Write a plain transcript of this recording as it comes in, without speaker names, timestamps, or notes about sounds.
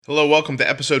Hello, welcome to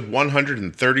episode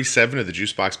 137 of the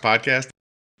Juicebox Podcast.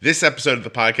 This episode of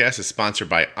the podcast is sponsored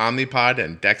by Omnipod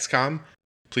and Dexcom.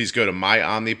 Please go to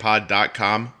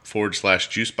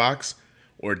myomnipod.com/juicebox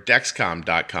or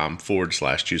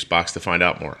dexcom.com/juicebox to find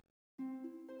out more.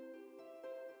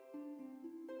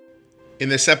 In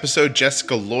this episode,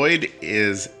 Jessica Lloyd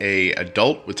is an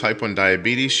adult with type 1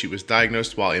 diabetes. She was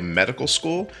diagnosed while in medical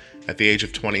school at the age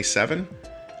of 27.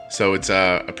 So it's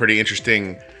a pretty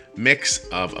interesting mix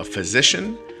of a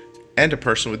physician and a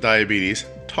person with diabetes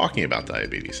talking about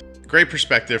diabetes. Great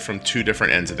perspective from two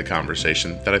different ends of the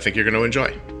conversation that I think you're going to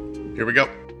enjoy. Here we go.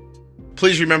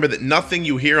 Please remember that nothing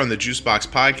you hear on the Juicebox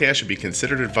Podcast should be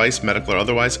considered advice, medical or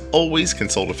otherwise. Always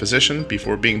consult a physician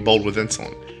before being bold with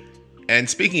insulin. And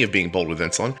speaking of being bold with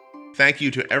insulin, thank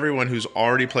you to everyone who's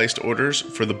already placed orders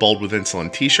for the Bold with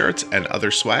Insulin t-shirts and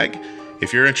other swag.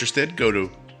 If you're interested, go to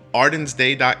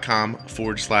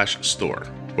ardensday.com/store,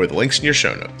 or the link's in your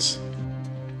show notes.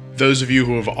 Those of you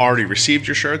who have already received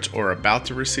your shirts or are about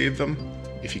to receive them,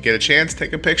 if you get a chance,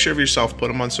 take a picture of yourself, put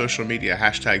them on social media,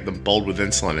 hashtag them Bold with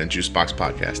Insulin and Juicebox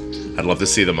Podcast. I'd love to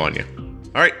see them on you.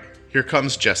 All right, here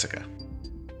comes Jessica.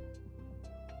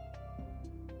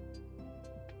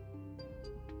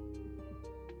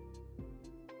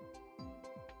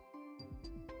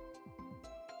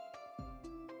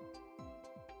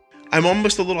 I'm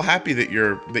almost a little happy that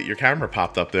your camera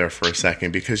popped up there for a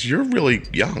second because you're really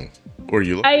young, or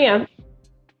you look. I am.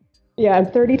 Yeah, I'm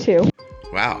 32.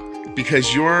 Wow,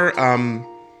 because your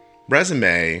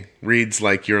resume reads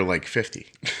like you're like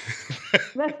 50.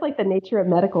 That's like the nature of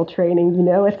medical training. You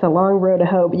know, it's a long road to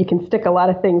hoe, but you can stick a lot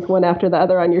of things one after the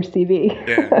other on your CV.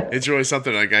 Yeah, it's really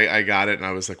something. Like I got it, and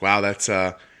I was like, wow, that's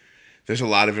there's a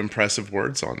lot of impressive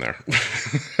words on there.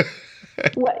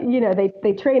 Well, you know,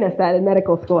 they train us that in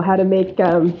medical school, how to make,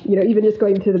 even just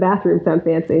going to the bathroom sound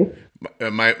fancy.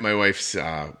 My wife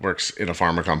works in a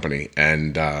pharma company,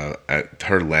 and at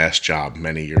her last job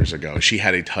many years ago, she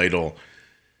had a title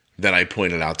that I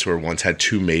pointed out to her once had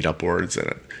two made-up words in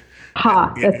it.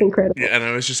 That's incredible. Yeah, and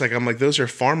I was just like, I'm like, those are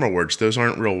pharma words. Those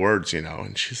aren't real words, you know.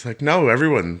 And she's like, no,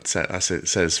 everyone says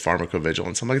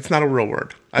pharmacovigilance. I'm like, it's not a real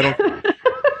word. I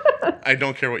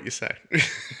don't care what you say.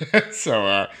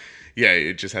 So, yeah,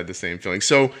 it just had the same feeling.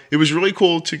 So it was really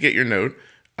cool to get your note,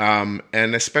 and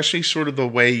especially sort of the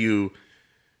way you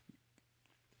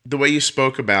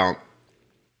spoke about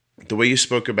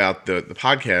the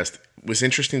podcast was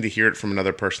interesting to hear it from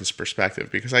another person's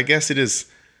perspective, because I guess it is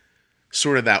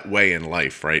sort of that way in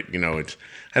life, right? You know,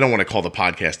 I don't want to call the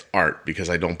podcast art because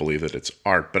I don't believe that it's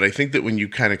art, but I think that when you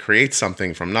kind of create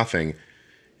something from nothing,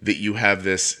 that you have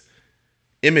this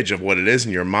image of what it is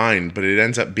in your mind, but it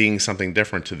ends up being something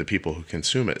different to the people who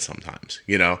consume it sometimes,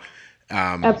 you know?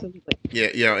 Absolutely. Yeah.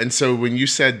 You know, and so when you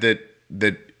said that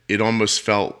it almost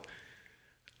felt,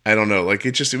 I don't know, like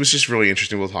it was just really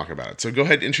interesting. We'll talk about it. So go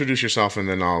ahead, introduce yourself, and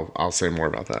then I'll say more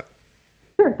about that.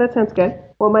 Sure, that sounds good.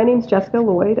 Well, my name's Jessica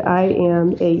Lloyd. I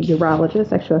am a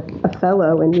urologist, actually a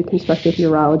fellow in reconstructive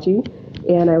urology,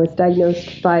 and I was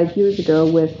diagnosed 5 years ago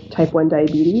with type 1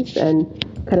 diabetes, and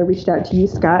kind of reached out to you,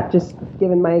 Scott, just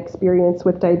given my experience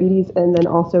with diabetes and then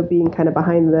also being kind of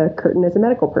behind the curtain as a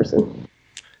medical person.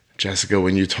 Jessica,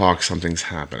 when you talk, something's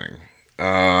happening.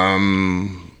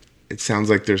 It sounds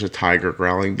like there's a tiger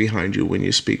growling behind you when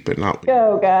you speak, but not.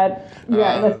 Oh, God.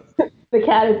 Yeah, the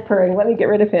cat is purring. Let me get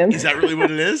rid of him. Is that really what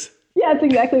it is? Yeah, that's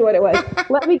exactly what it was.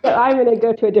 Let me go. I'm going to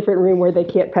go to a different room where they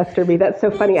can't pester me. That's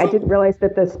so funny. I didn't realize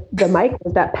that the mic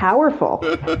was that powerful.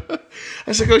 I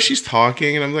was like, oh, she's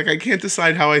talking. And I'm like, I can't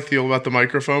decide how I feel about the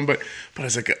microphone. But I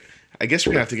was like, I guess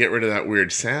we're going to have to get rid of that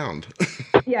weird sound.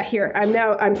 Yeah, here.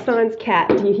 I'm Son's cat.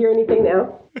 Do you hear anything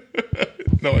now?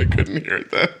 No, I couldn't hear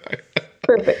it then.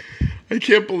 Perfect. I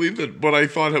can't believe that what I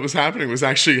thought was happening was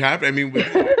actually happening. I mean,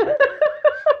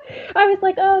 I was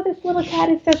like, oh, this little cat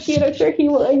is so cute. I'm sure he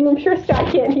will. I'm sure Scott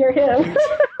can't hear him.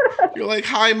 You're like,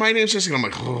 hi, my name's Jessica. I'm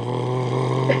like,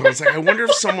 oh. It's like, I wonder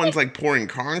if someone's like pouring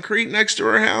concrete next to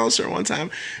her house or one time.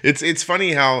 It's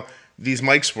funny how these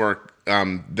mics work.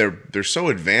 They're so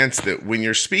advanced that when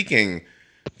you're speaking,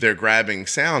 they're grabbing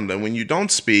sound. And when you don't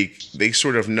speak, they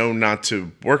sort of know not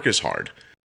to work as hard.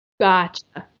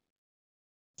 Gotcha.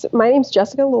 So my name's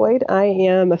Jessica Lloyd. I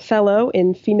am a fellow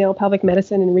in female pelvic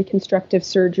medicine and reconstructive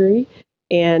surgery,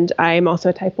 and I am also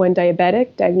a type 1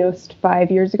 diabetic, diagnosed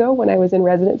 5 years ago when I was in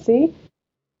residency,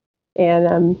 and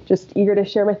I'm just eager to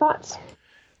share my thoughts.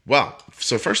 Well,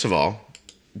 so first of all,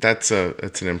 that's an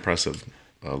impressive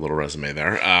little resume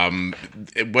there.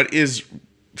 What is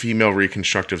female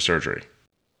reconstructive surgery?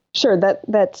 Sure,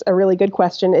 that's a really good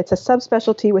question. It's a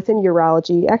subspecialty within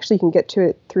urology. Actually, you can get to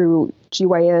it through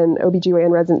OBGYN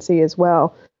residency as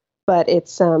well. but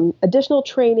it's additional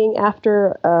training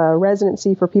after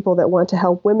residency for people that want to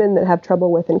help women that have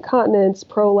trouble with incontinence,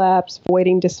 prolapse,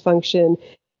 voiding dysfunction,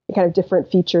 and kind of different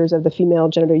features of the female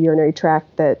genitourinary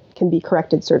tract that can be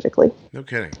corrected surgically. No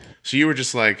kidding. So you were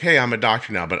just like, hey, I'm a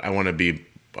doctor now, but I want to be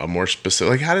a more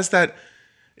specific. Like, how does that?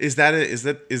 Is that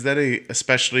a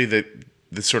especially that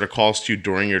sort of calls to you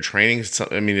during your training?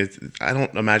 I mean, I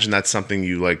don't imagine that's something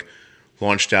you like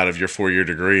launched out of your 4-year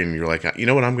degree and you're like, you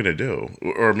know what I'm going to do,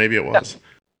 or maybe it was.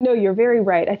 No, you're very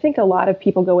right. I think a lot of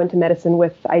people go into medicine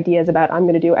with ideas about I'm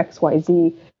going to do X, Y,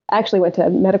 Z. I actually went to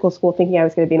medical school thinking I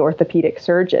was going to be an orthopedic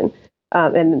surgeon,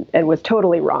 and was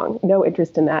totally wrong. No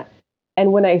interest in that.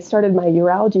 And when I started my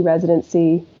urology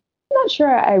residency, I'm not sure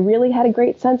I really had a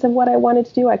great sense of what I wanted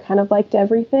to do. I kind of liked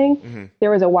everything. Mm-hmm.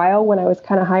 There was a while when I was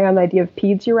kind of high on the idea of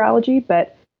peds urology,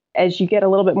 but as you get a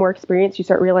little bit more experience, you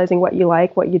start realizing what you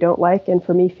like, what you don't like. And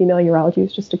for me, female urology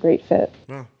was just a great fit.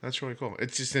 Well, that's really cool.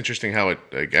 It's just interesting how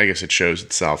I guess it shows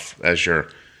itself as you're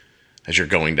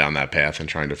going down that path and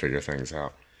trying to figure things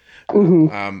out.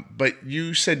 Mm-hmm. But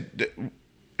you said,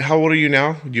 how old are you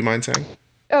now? Do you mind saying?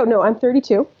 Oh, no, I'm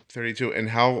 32. 32. And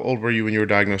how old were you when you were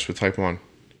diagnosed with type 1?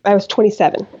 I was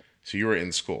 27. So you were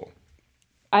in school.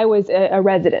 I was a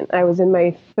resident. I was in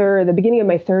the beginning of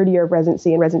my third year of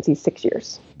residency, and residency 6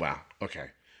 years. Wow. Okay.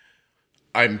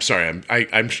 I'm sorry.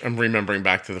 I'm remembering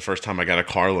back to the first time I got a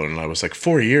car loan, and I was like,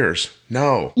 4 years?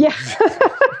 No. Yeah.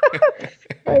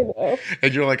 I know.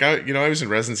 And you're like, I was in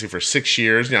residency for 6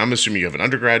 years. I'm assuming you have an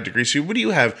undergrad degree. So what do you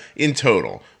have in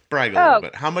total? Brag a little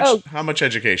bit. How much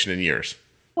education in years?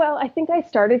 Well, I think I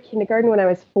started kindergarten when I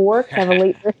was 4 because I have a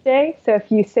late birthday. So if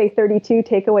you say 32,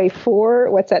 take away 4,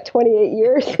 what's that, 28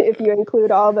 years? If you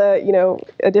include all the,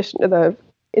 addition to the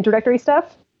introductory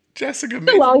stuff. Jessica,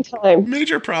 a long time.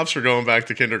 Major props for going back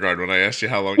to kindergarten when I asked you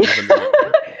how long you've been doing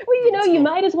it. Well, you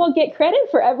might as well get credit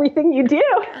for everything you do.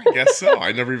 I guess so.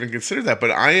 I never even considered that.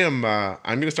 But I'm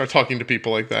going to start talking to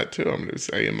people like that, too. I'm going to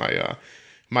say in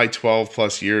my 12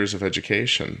 plus years of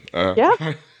education.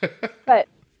 Yeah.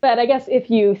 But I guess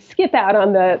if you skip out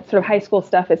on the sort of high school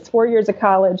stuff, it's 4 years of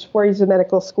college, 4 years of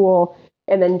medical school,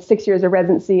 and then 6 years of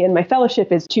residency. And my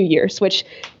fellowship is 2 years, which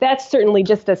that's certainly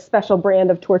just a special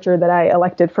brand of torture that I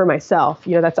elected for myself.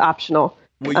 That's optional.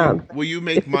 Will you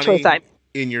make money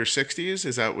in your 60s?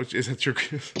 Is that your?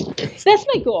 That's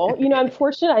my goal. I'm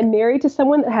fortunate. I'm married to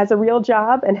someone that has a real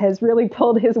job and has really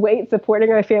pulled his weight supporting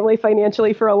my family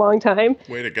financially for a long time.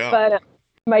 Way to go. But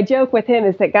my joke with him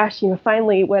is that, gosh,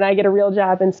 finally, when I get a real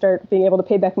job and start being able to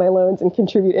pay back my loans and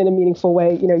contribute in a meaningful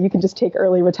way, you can just take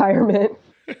early retirement.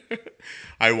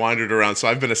 I wandered around. So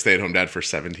I've been a stay-at-home dad for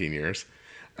 17 years.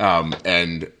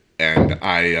 And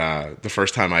I, the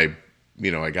first time I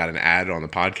got an ad on the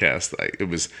podcast,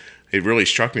 it really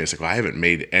struck me. It's like, well, I haven't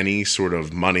made any sort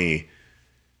of money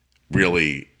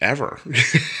really ever.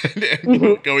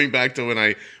 And going back to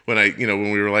when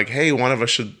we were like, hey, one of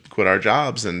us should quit our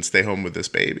jobs and stay home with this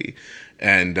baby.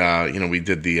 And, we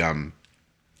did the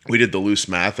loose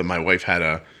math, and my wife had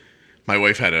a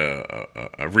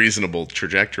reasonable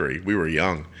trajectory. We were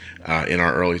young, in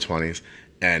our early 20s.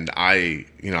 And I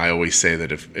always say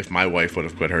that if my wife would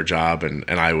have quit her job and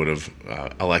I would have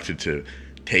elected to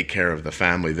take care of the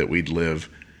family, that we'd live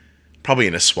probably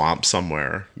in a swamp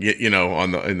somewhere, in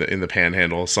the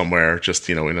panhandle somewhere, just,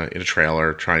 in a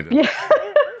trailer trying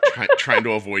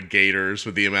to avoid gators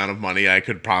with the amount of money I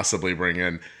could possibly bring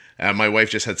in. My wife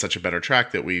just had such a better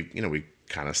track that we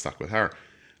kind of stuck with her.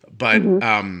 But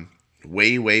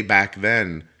way back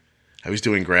then, I was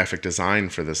doing graphic design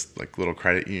for this little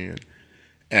credit union.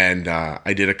 And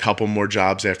I did a couple more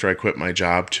jobs after I quit my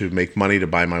job to make money to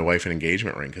buy my wife an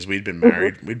engagement ring, because we'd been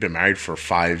married. Mm-hmm. We'd been married for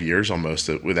 5 years almost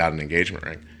without an engagement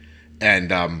ring.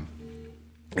 And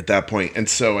at that point, and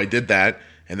so I did that,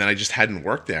 and then I just hadn't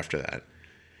worked after that.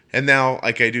 And now,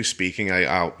 I do speaking,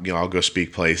 I'll go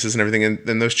speak places and everything, and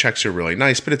then those checks are really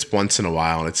nice, but it's once in a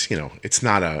while, and it's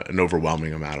not an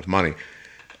overwhelming amount of money.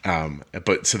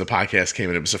 But so the podcast came,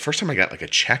 and it was the first time I got a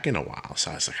check in a while.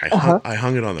 So I was like, I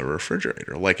hung it on the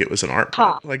refrigerator like it was an art,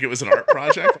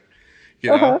 project,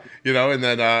 and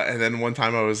then one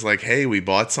time I was like, hey, we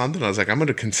bought something. I was like, I'm going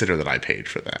to consider that I paid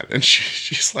for that. And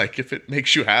she's like, if it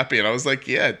makes you happy. And I was like,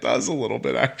 yeah, it does a little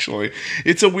bit, actually.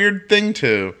 It's a weird thing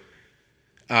to,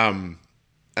 I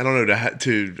don't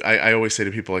know, I always say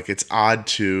to people, it's odd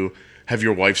to have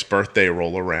your wife's birthday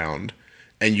roll around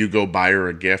and you go buy her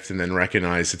a gift and then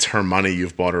recognize it's her money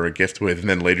you've bought her a gift with, and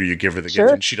then later you give her the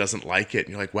gift and she doesn't like it, and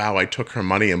you're like, wow, I took her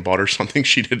money and bought her something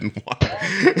she didn't want.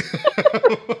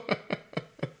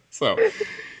 So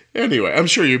anyway, I'm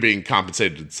sure you're being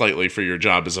compensated slightly for your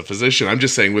job as a physician. I'm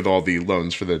just saying, with all the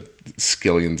loans for the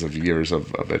skillions of years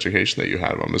of education that you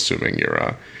have. I'm assuming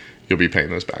you'll be paying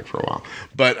those back for a while.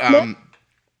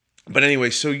 But anyway,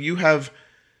 so you have,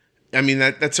 I mean,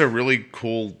 that's a really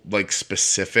cool, like,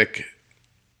 specific,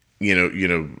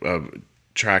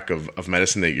 track of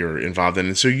medicine that you're involved in.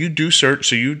 And so you do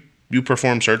you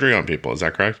perform surgery on people. Is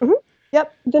that correct? Mm-hmm.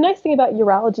 Yep. The nice thing about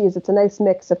urology is it's a nice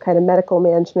mix of kind of medical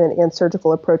management and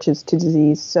surgical approaches to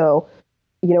disease. So,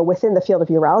 within the field of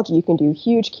urology, you can do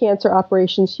huge cancer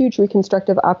operations, huge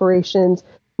reconstructive operations,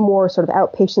 more sort of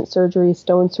outpatient surgeries,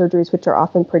 stone surgeries, which are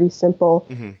often pretty simple.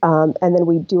 Mm-hmm. And then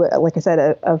we do, like I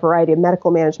said, a variety of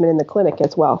medical management in the clinic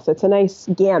as well. So it's a nice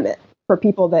gamut for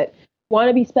people that want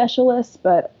to be specialists,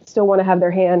 but still want to have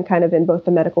their hand kind of in both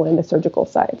the medical and the surgical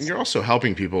sides. You're also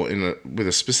helping people with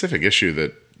a specific issue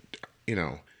that,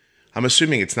 I'm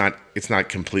assuming it's not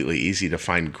completely easy to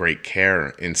find great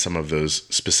care in some of those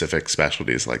specific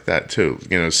specialties like that too.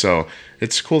 So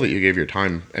it's cool that you gave your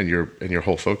time and your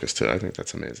whole focus to it. I think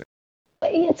that's amazing.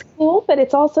 It's cool, but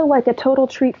it's also like a total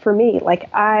treat for me. Like,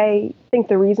 I think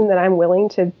the reason that I'm willing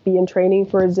to be in training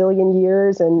for a zillion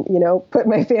years and, put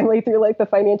my family through like the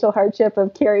financial hardship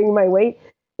of carrying my weight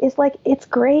is like, it's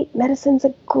great. Medicine's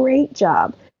a great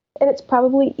job. And it's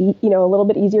probably, a little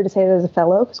bit easier to say that as a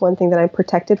fellow, because one thing that I'm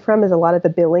protected from is a lot of the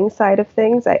billing side of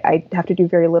things. I have to do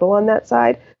very little on that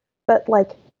side. But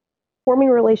like forming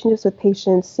relationships with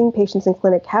patients, seeing patients in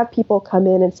clinic, have people come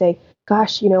in and say,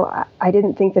 gosh, I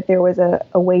didn't think that there was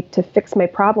a way to fix my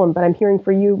problem, but I'm hearing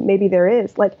for you, maybe there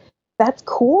is. Like, that's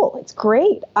cool. It's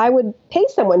great. I would pay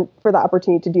someone for the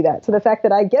opportunity to do that. So the fact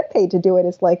that I get paid to do it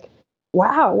is like,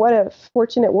 wow, what a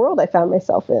fortunate world I found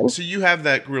myself in. So you have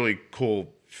that really cool,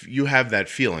 you have that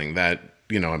feeling that,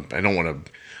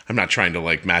 I'm not trying to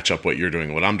like match up what you're doing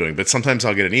and what I'm doing, but sometimes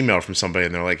I'll get an email from somebody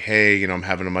and they're like, hey, I'm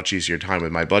having a much easier time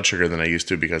with my blood sugar than I used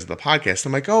to because of the podcast.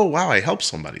 I'm like, oh, wow, I helped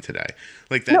somebody today.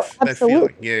 Like that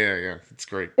feeling. Yeah. It's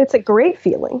great. It's a great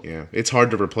feeling. Yeah. It's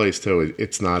hard to replace too.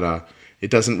 It's not it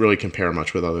doesn't really compare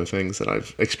much with other things that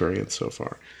I've experienced so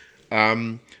far.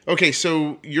 Okay.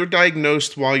 So you're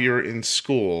diagnosed while you're in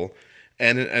school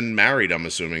and married, I'm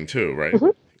assuming too, right?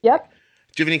 Mm-hmm. Yep.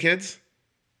 Do you have any kids?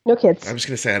 No kids. I was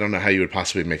going to say, I don't know how you would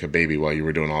possibly make a baby while you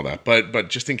were doing all that, but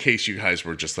just in case you guys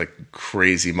were just like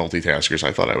crazy multitaskers,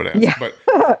 I thought I would ask. Yeah. But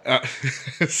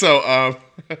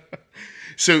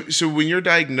so when you're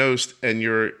diagnosed and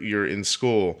you're in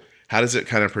school, how does it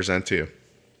kind of present to you?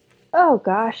 Oh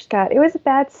gosh, Scott, it was a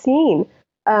bad scene.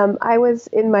 I was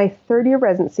in my third year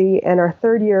residency, and our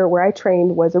third year where I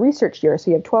trained was a research year. So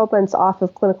you have 12 months off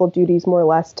of clinical duties, more or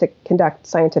less, to conduct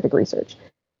scientific research.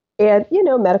 And,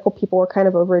 medical people were kind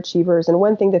of overachievers. And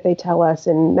one thing that they tell us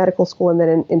in medical school and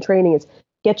then in training is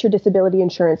get your disability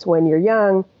insurance when you're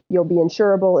young. You'll be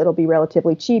insurable. It'll be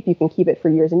relatively cheap. You can keep it for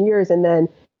years and years. And then,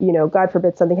 God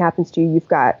forbid something happens to you, you've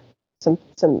got some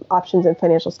options and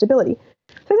financial stability.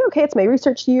 So I said, okay, it's my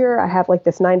research year. I have like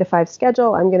this 9-to-5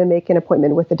 schedule. I'm going to make an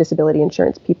appointment with the disability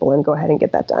insurance people and go ahead and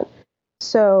get that done.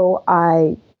 So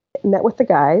I met with the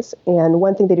guys, and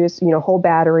one thing they do is, a whole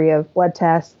battery of blood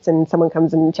tests, and someone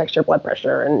comes and checks your blood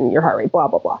pressure and your heart rate, blah,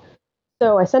 blah, blah.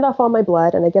 So I send off all my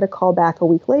blood, and I get a call back a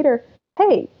week later.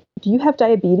 Hey, do you have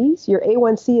diabetes? Your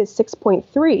A1C is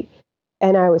 6.3.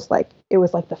 And I was like, it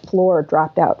was like the floor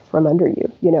dropped out from under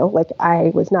you, like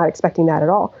I was not expecting that at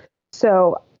all.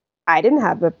 So I didn't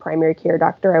have a primary care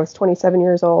doctor. I was 27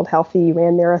 years old, healthy,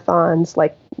 ran marathons,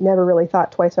 like never really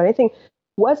thought twice about anything.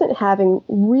 Wasn't having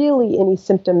really any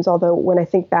symptoms, although when I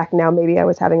think back now, maybe I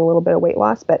was having a little bit of weight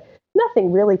loss, but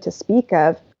nothing really to speak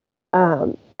of.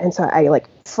 And so I like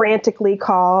frantically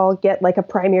call, get like a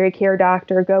primary care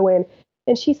doctor, go in.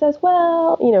 And she says,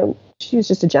 well, she's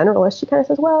just a generalist. She kind of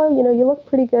says, well, you look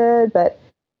pretty good, but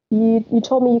you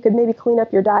told me you could maybe clean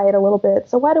up your diet a little bit.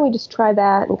 So why don't we just try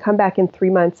that and come back in 3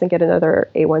 months and get another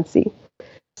A1C?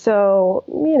 So,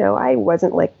 I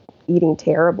wasn't like eating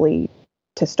terribly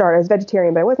to start. I was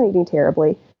vegetarian, but I wasn't eating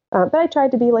terribly. But I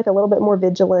tried to be like a little bit more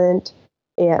vigilant.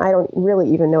 And I don't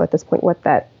really even know at this point what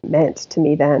that meant to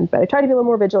me then. But I tried to be a little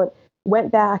more vigilant.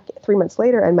 Went back 3 months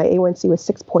later, and my A1C was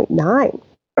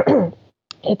 6.9.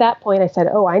 At that point, I said,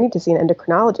 oh, I need to see an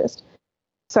endocrinologist.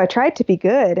 So I tried to be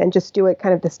good and just do it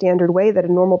kind of the standard way that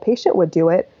a normal patient would do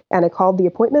it. And I called the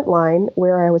appointment line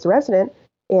where I was resident.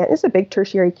 And it's a big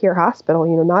tertiary care hospital,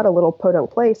 not a little podunk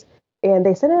place. And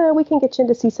they said, we can get you in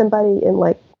to see somebody in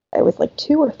it was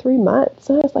 2 or 3 months.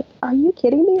 And I was like, are you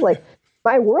kidding me? Like,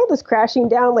 my world is crashing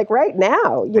down like right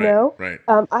now, know? Right.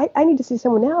 I need to see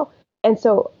someone now. And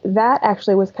so that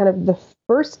actually was kind of the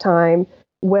first time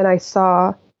when I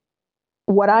saw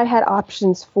what I had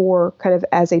options for kind of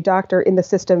as a doctor in the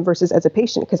system versus as a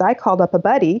patient. Because I called up a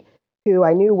buddy who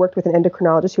I knew worked with an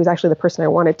endocrinologist who was actually the person I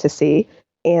wanted to see,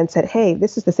 and said, hey,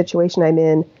 this is the situation I'm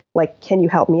in. Like, can you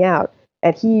help me out?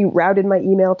 And he routed my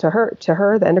email to her,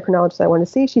 the endocrinologist I wanted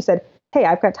to see. She said, hey,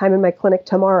 I've got time in my clinic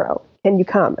tomorrow. Can you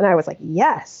come? And I was like,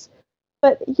 yes.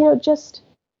 But,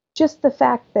 just the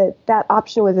fact that that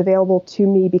option was available to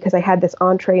me because I had this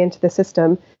entree into the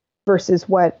system versus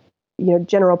what,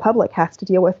 general public has to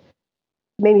deal with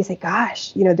made me say,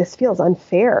 gosh, this feels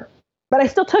unfair. But I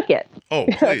still took it. Oh,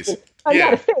 please. I'm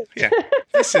not a saint. Yeah.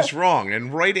 This is wrong.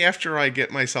 And right after I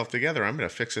get myself together, I'm going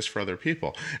to fix this for other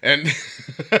people. And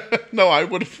no, I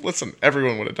would have, listen,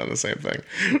 everyone would have done the same thing.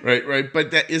 Right.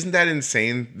 But isn't that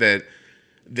insane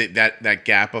that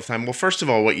gap of time? Well, first of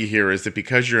all, what you hear is that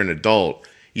because you're an adult,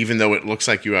 even though it looks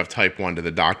like you have type 1 to the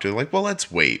doctor, they're like, well,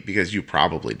 let's wait because you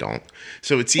probably don't.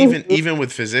 So it's even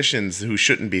with physicians who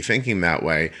shouldn't be thinking that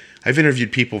way. I've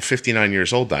interviewed people 59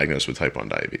 years old diagnosed with type 1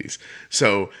 diabetes.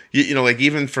 So, like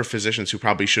even for physicians who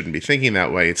probably shouldn't be thinking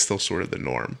that way, it's still sort of the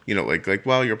norm.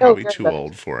 Well, you're probably too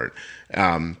old for it.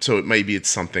 So it's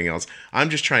something else. I'm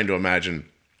just trying to imagine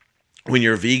when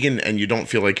you're vegan and you don't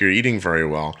feel like you're eating very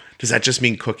well, does that just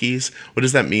mean cookies? What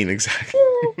does that mean exactly?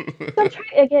 So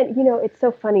again, it's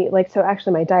so funny. So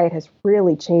actually my diet has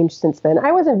really changed since then.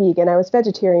 I wasn't vegan, I was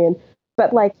vegetarian,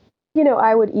 but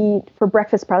I would eat for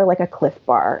breakfast probably like a Cliff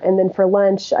Bar. And then for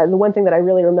lunch, the one thing that I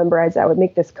really remember is I would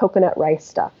make this coconut rice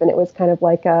stuff. And it was kind of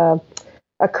like a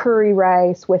curry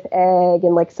rice with egg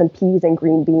and like some peas and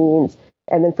green beans.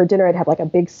 And then for dinner, I'd have like a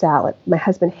big salad. My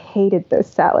husband hated those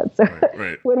salads. So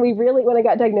right. when I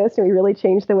got diagnosed and we really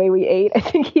changed the way we ate, I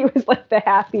think he was like the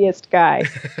happiest guy.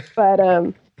 But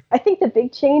I think the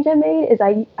big change I made is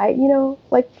I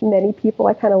like many people,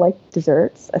 I kind of like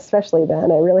desserts, especially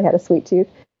then. I really had a sweet tooth.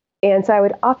 And so I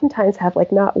would oftentimes have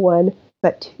like not one,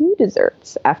 but 2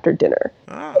 desserts after dinner.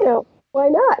 Oh. Why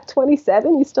not?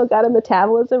 27, you still got a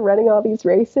metabolism running all these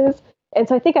races. And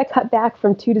so I think I cut back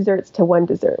from 2 desserts to 1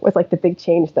 dessert was like the big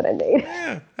change that I made.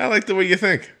 Yeah, I like the way you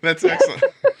think. That's excellent.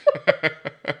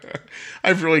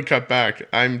 I've really cut back.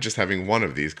 I'm just having one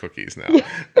of these cookies now,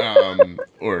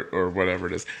 or whatever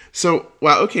it is. So,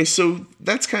 wow, okay, so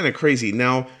that's kind of crazy.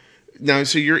 Now,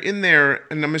 so you're in there,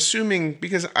 and I'm assuming,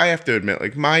 because I have to admit,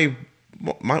 like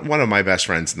one of my best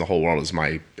friends in the whole world is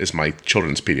my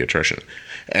children's pediatrician,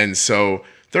 and so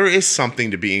there is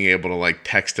something to being able to like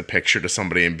text a picture to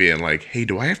somebody and being like, hey,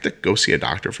 do I have to go see a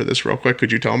doctor for this real quick?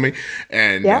 Could you tell me?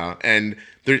 And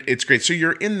it's great. So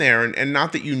you're in there, and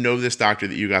not that you know this doctor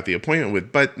that you got the appointment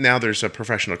with, but now there's a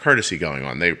professional courtesy going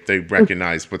on. They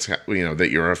recognize that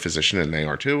you're a physician and they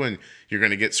are too, and you're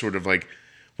going to get sort of like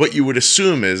what you would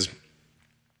assume is,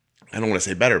 I don't want to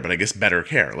say better, but I guess better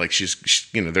care. Like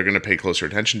they're going to pay closer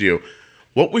attention to you.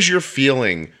 What was your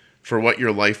feeling for what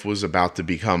your life was about to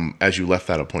become as you left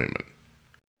that appointment?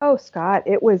 Oh, Scott,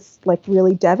 it was like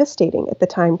really devastating at the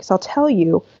time, because I'll tell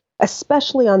you,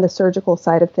 especially on the surgical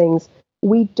side of things,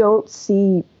 we don't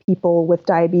see people with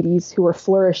diabetes who are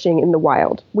flourishing in the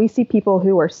wild. We see people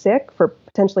who are sick for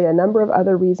potentially a number of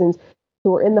other reasons,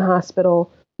 who are in the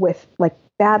hospital with like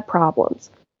bad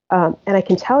problems. And I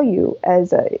can tell you,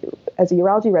 as a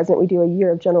urology resident, we do a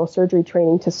year of general surgery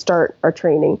training to start our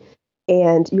training.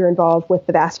 And you're involved with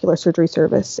the vascular surgery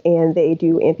service, and they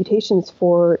do amputations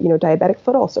for, diabetic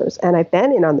foot ulcers. And I've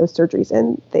been in on those surgeries,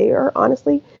 and they are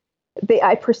honestly,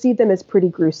 I perceive them as pretty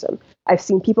gruesome. I've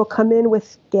seen people come in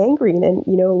with gangrene and,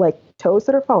 like toes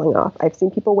that are falling off. I've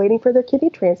seen people waiting for their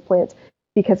kidney transplants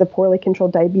because of poorly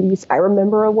controlled diabetes. I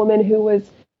remember a woman who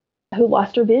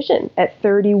lost her vision at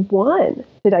 31.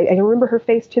 I can remember her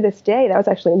face to this day. That was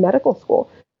actually in medical school.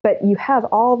 But you have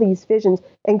all these visions.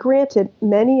 And granted,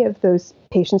 many of those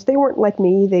patients, they weren't like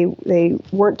me. They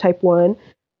weren't type 1.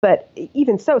 But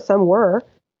even so, some were.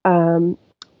 And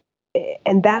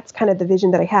that's kind of the vision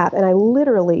that I have. And I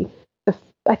literally,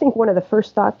 I think one of the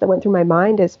first thoughts that went through my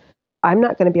mind is, I'm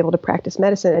not going to be able to practice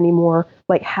medicine anymore.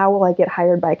 Like, how will I get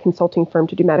hired by a consulting firm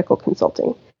to do medical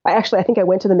consulting? I think I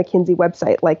went to the McKinsey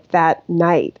website like that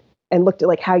night and looked at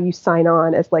like how you sign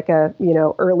on as like a,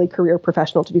 early career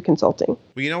professional to do consulting.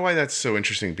 Well, you know why that's so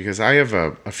interesting? Because I have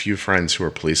a few friends who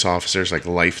are police officers, like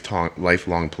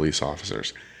lifelong police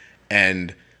officers.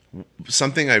 And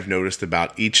something I've noticed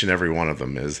about each and every one of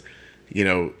them is,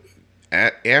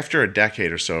 after a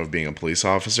decade or so of being a police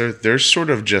officer, there's sort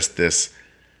of just this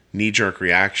knee-jerk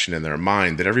reaction in their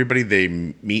mind that everybody they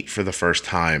meet for the first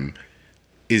time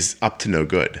is up to no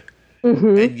good.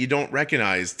 Mm-hmm. And you don't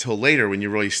recognize till later, when you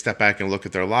really step back and look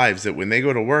at their lives, that when they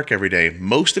go to work every day,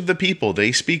 most of the people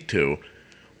they speak to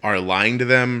are lying to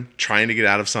them, trying to get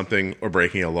out of something, or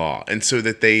breaking a law. And so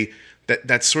that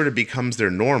that sort of becomes their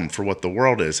norm for what the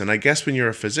world is. And I guess when you're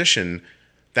a physician,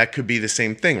 that could be the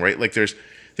same thing, right? Like there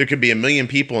could be 1 million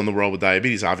people in the world with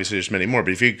diabetes. Obviously, there's many more.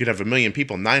 But if you could have 1 million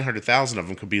people, 900,000 of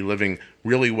them could be living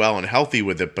really well and healthy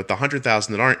with it. But the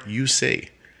 100,000 that aren't, you see.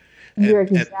 You're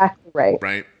exactly right.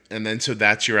 Right. And then so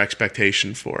that's your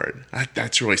expectation for it.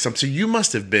 That's really something. So you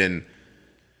must have been.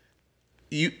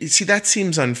 You see, that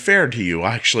seems unfair to you,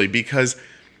 actually, because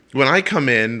when I come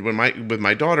in with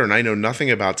my daughter and I know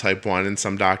nothing about type 1 and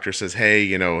some doctor says, hey,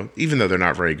 even though they're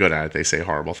not very good at it, they say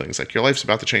horrible things like your life's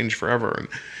about to change forever and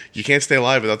you can't stay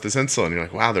alive without this insulin. You're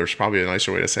like, wow, there's probably a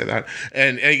nicer way to say that.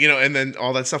 And then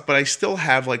all that stuff. But I still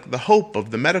have like the hope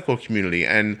of the medical community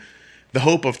and the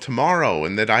hope of tomorrow,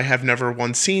 and that I have never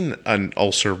once seen an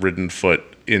ulcer-ridden foot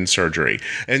in surgery.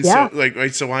 And so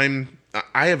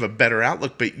I have a better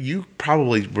outlook, but you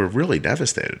probably were really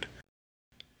devastated.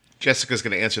 Jessica's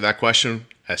going to answer that question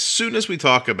as soon as we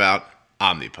talk about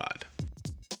Omnipod.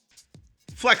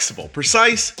 Flexible,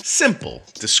 precise, simple,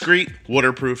 discreet,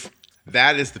 waterproof.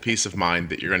 That is the peace of mind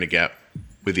that you're going to get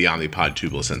with the Omnipod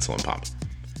tubeless insulin pump.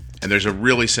 And there's a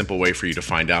really simple way for you to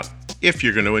find out if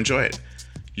you're going to enjoy it.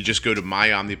 You just go to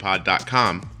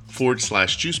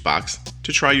myomnipod.com/juicebox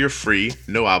to try your free,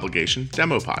 no obligation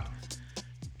demo pod.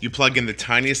 You plug in the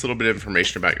tiniest little bit of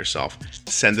information about yourself,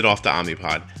 send it off to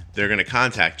Omnipod. They're going to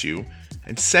contact you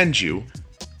and send you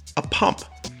a pump.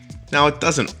 Now, it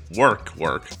doesn't work,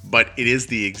 but it is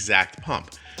the exact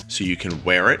pump. So you can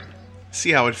wear it,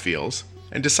 see how it feels,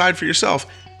 and decide for yourself,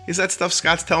 is that stuff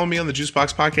Scott's telling me on the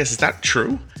Juicebox podcast, is that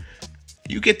true?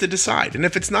 You get to decide. And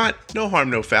if it's not, no harm,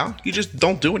 no foul. You just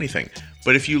don't do anything.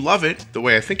 But if you love it the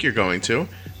way I think you're going to,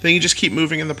 then you just keep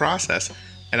moving in the process.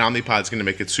 And Omnipod's going to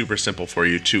make it super simple for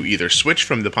you to either switch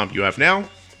from the pump you have now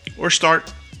or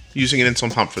start using an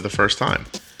insulin pump for the first time.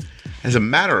 As a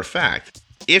matter of fact,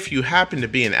 if you happen to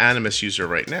be an Animas user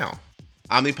right now,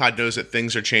 Omnipod knows that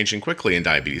things are changing quickly in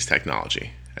diabetes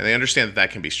technology, and they understand that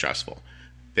that can be stressful.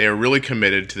 They are really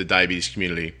committed to the diabetes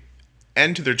community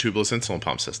and to their tubeless insulin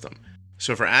pump system.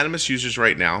 So for Animas users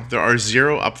right now, there are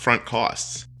 0 upfront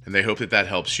costs, and they hope that that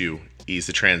helps you ease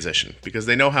the transition, because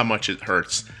they know how much it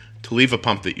hurts to leave a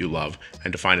pump that you love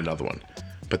and to find another one.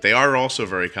 But they are also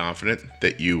very confident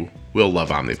that you will love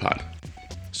Omnipod.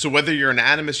 So whether you're an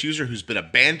Animas user who's been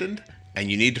abandoned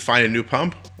and you need to find a new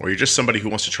pump, or you're just somebody who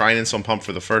wants to try an insulin pump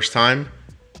for the first time,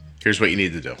 here's what you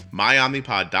need to do.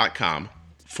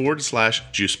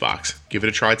 myomnipod.com/juicebox. Give it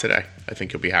a try today. I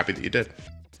think you'll be happy that you did.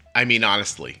 I mean,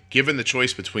 honestly, given the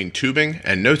choice between tubing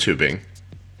and no tubing,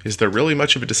 is there really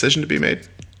much of a decision to be made?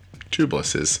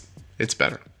 Tubeless is. It's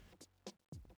better.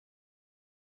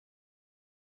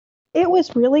 It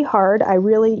was really hard. I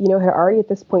really, had already at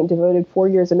this point devoted 4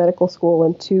 years of medical school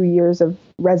and 2 years of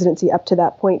residency up to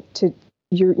that point to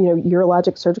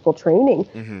urologic surgical training.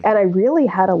 Mm-hmm. And I really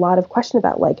had a lot of question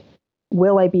about, like,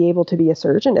 will I be able to be a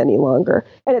surgeon any longer?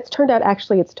 And it's turned out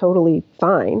actually it's totally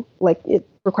fine. Like, it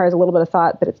requires a little bit of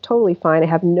thought, but it's totally fine. I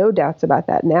have no doubts about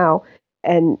that now.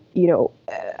 And,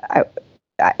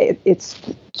 it's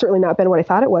certainly not been what I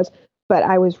thought it was, but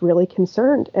I was really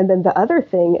concerned. And then the other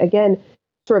thing, again,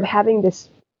 sort of having this,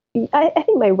 I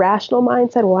think my rational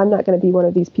mind said, well, I'm not going to be one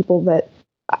of these people that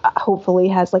hopefully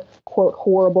has, like, quote,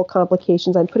 horrible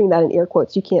complications. I'm putting that in air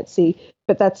quotes. You can't see,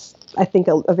 but that's, I think,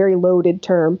 a very loaded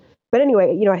term. But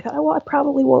anyway, I thought, well,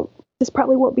 this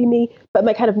probably won't be me. But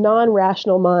my kind of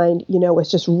non-rational mind,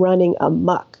 was just running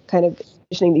amok, kind of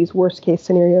envisioning these worst case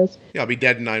scenarios. Yeah, I'll be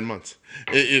dead in 9 months.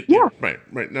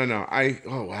 Right. No.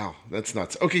 Oh, wow. That's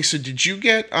nuts. Okay. So did you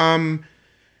get,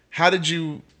 how did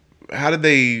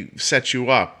they set you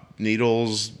up?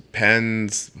 Needles,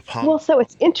 pens, pump? Well, so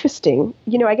it's interesting.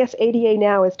 I guess ADA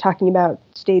now is talking about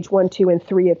stage 1, 2, and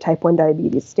 3 of type 1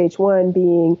 diabetes. Stage 1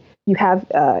 being you have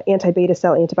anti-beta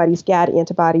cell antibodies, GAD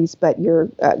antibodies, but your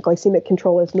glycemic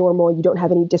control is normal. You don't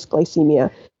have any dysglycemia.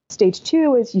 Stage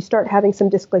 2 is you start having some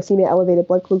dysglycemia, elevated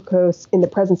blood glucose in the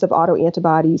presence of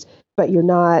autoantibodies, but you're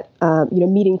not,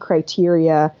 meeting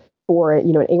criteria for, an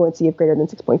A1C of greater than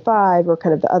 6.5 or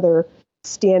kind of the other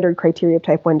standard criteria of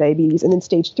type 1 diabetes. And then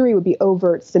stage 3 would be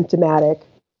overt symptomatic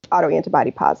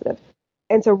autoantibody positive.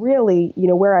 And so really,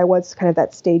 where I was kind of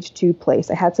that stage 2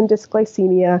 place, I had some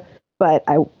dysglycemia, but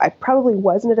I probably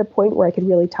wasn't at a point where I could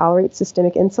really tolerate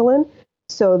systemic insulin.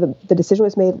 So the decision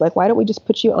was made, like, why don't we just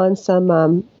put you on some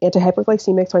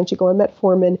antihyperglycemics? Why don't you go on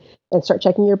metformin and start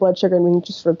checking your blood sugar, and we can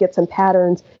just sort of get some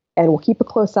patterns, and we'll keep a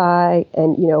close eye.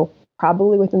 And,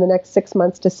 probably within the next 6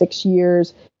 months to 6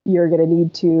 years, you're going to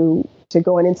need to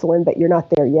go on insulin, but you're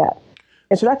not there yet.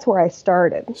 And so that's where I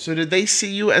started. So did they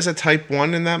see you as a type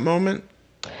 1 in that moment?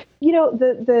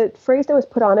 The phrase that was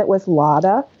put on it was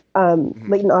LADA,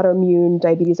 latent autoimmune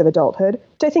diabetes of adulthood,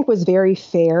 which I think was very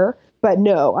fair. But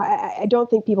no, I don't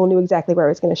think people knew exactly where I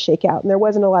was going to shake out. And there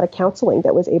wasn't a lot of counseling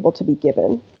that was able to be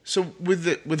given. So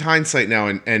with hindsight now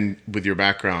and with your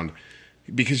background,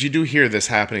 because you do hear this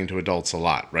happening to adults a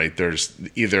lot, right? There's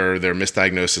either they're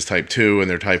misdiagnosed as type 2 and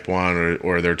they're type 1,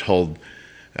 or they're told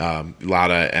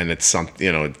LADA and it's and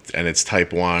it's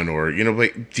type 1, or,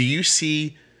 like, do you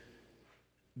see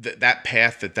that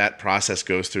path that process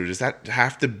goes through? Does that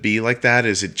have to be like that?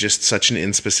 Is it just such an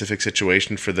inspecific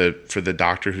situation for the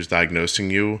doctor who's diagnosing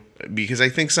you? Because I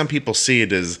think some people see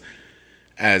it as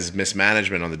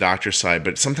mismanagement on the doctor's side,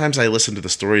 but sometimes I listen to the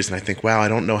stories and I think, wow, I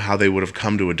don't know how they would have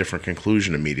come to a different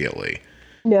conclusion immediately.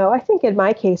 No, I think in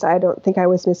my case, I don't think I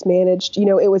was mismanaged.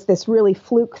 It was this really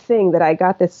fluke thing that I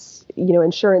got this,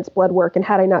 insurance blood work. And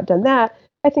had I not done that,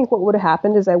 I think what would have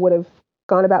happened is I would have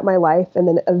gone about my life and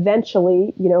then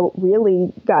eventually,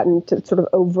 really gotten to sort of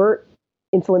overt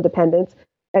insulin dependence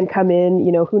and come in,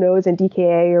 who knows, in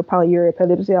DKA or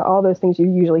polyuria, all those things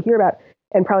you usually hear about,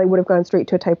 and probably would have gone straight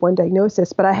to a type 1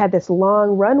 diagnosis. But I had this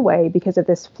long runway because of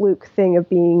this fluke thing of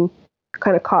being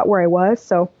kind of caught where I was.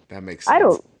 So that makes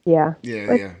sense. Yeah,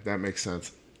 that makes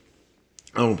sense.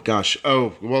 Oh gosh.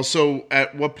 Oh, well, so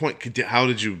at what point how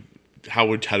did you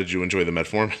enjoy the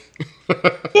metformin?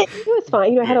 it was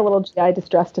fine. I had a little GI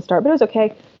distress to start, but it was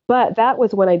okay. But that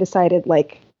was when I decided,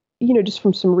 just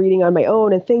from some reading on my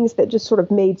own and things that just sort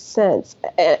of made sense.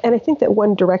 And I think that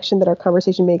one direction that our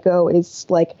conversation may go is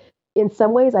in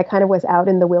some ways, I kind of was out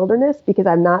in the wilderness because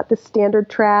I'm not the standard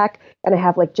track and I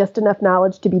have just enough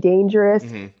knowledge to be dangerous.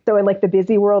 Mm-hmm. So in the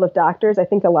busy world of doctors, I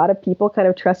think a lot of people kind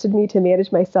of trusted me to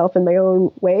manage myself in my own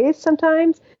ways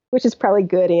sometimes, which is probably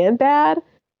good and bad.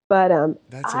 But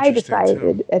I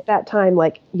decided at that time,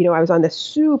 I was on this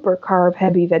super carb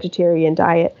heavy vegetarian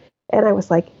diet, and I was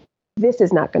like, this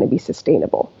is not going to be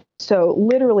sustainable. So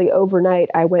literally overnight,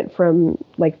 I went from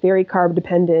very carb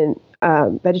dependent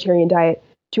vegetarian diet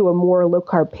to a more low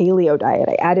carb paleo diet.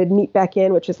 I added meat back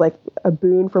in, which is a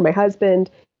boon for my husband,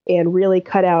 and really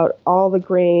cut out all the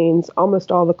grains, almost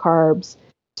all the carbs,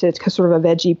 to sort of a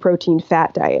veggie protein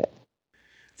fat diet.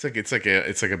 It's like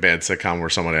a bad sitcom where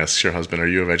someone asks your husband, "Are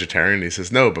you a vegetarian?" And he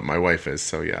says, "No, but my wife is,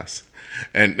 so yes."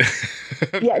 And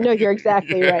yeah, no, you're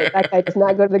exactly right. That guy does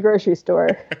not go to the grocery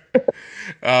store.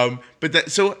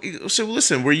 So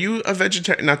listen, were you a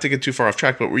vegetarian? Not to get too far off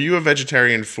track, but were you a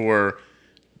vegetarian for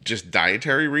just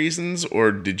dietary reasons,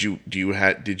 or did you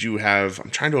have?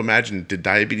 I'm trying to imagine. Did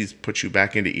diabetes put you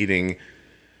back into eating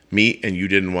meat, and you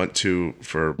didn't want to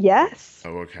for? Yes.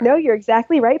 Oh, okay. No, you're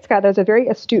exactly right, Scott. That was a very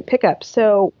astute pickup.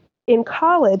 So in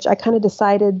college, I kind of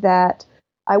decided that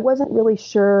I wasn't really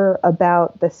sure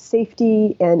about the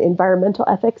safety and environmental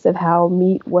ethics of how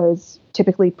meat was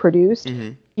typically produced.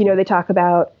 Mm-hmm. They talk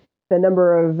about the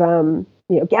number of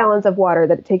gallons of water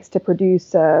that it takes to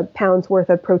produce a pound's worth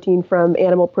of protein from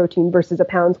animal protein versus a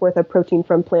pound's worth of protein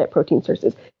from plant protein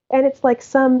sources. And it's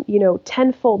some,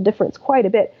 tenfold difference, quite a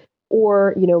bit.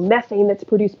 Or, methane that's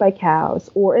produced by cows,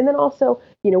 and then also,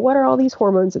 what are all these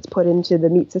hormones that's put into the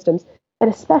meat systems? And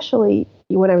especially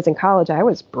when I was in college, I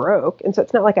was broke. And so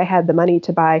it's not like I had the money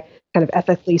to buy kind of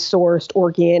ethically sourced,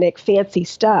 organic, fancy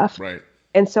stuff. Right.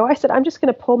 And so I said, I'm just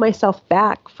going to pull myself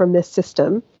back from this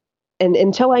system. And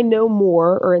until I know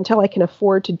more, or until I can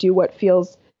afford to do what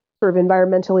feels sort of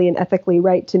environmentally and ethically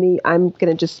right to me, I'm going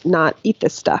to just not eat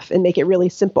this stuff and make it really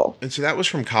simple. And so that was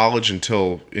from college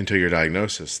until your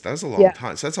diagnosis. That was a long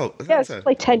time. So that's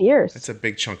it's 10 years. That's a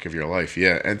big chunk of your life.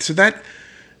 Yeah. And so that,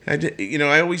 you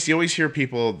always hear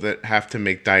people that have to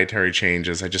make dietary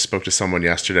changes. I just spoke to someone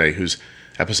yesterday whose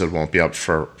episode won't be up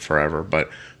for forever, but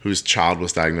whose child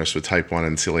was diagnosed with type 1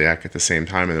 and celiac at the same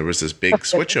time. And there was this big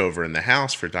switchover in the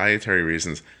house for dietary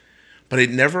reasons. But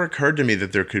it never occurred to me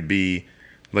that there could be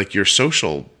your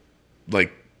social,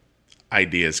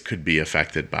 ideas could be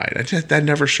affected by it. That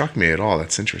never struck me at all.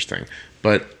 That's interesting.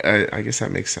 But I guess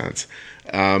that makes sense.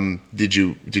 Did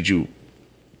you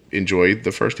enjoy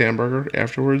the first hamburger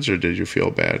afterwards, or did you feel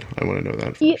bad? I want to know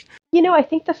that first. I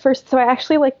think so I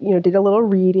actually did a little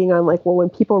reading on when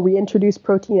people reintroduce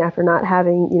protein after not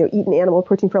having, eaten animal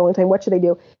protein for a long time, what should they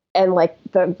do? And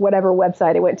the whatever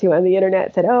website I went to on the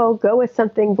internet said, oh, go with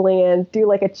something bland, do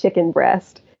a chicken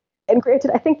breast. And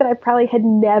granted, I think that I probably had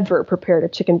never prepared a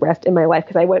chicken breast in my life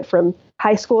because I went from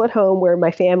high school at home where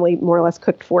my family more or less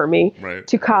cooked for me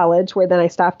to college where then I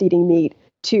stopped eating meat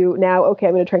to now, okay,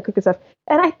 I'm going to try and cook this stuff.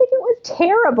 And I think it was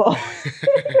terrible.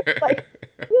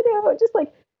 Just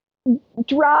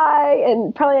dry,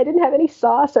 and probably I didn't have any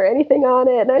sauce or anything on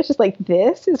it. And I was just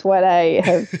this is what I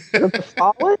have sort of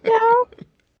befallen now.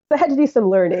 So I had to do some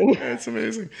learning. That's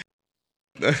amazing.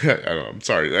 I don't know, I'm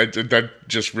sorry. That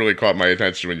just really caught my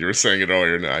attention when you were saying it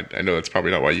earlier. And I know that's probably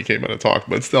not why you came on to talk,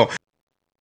 but still.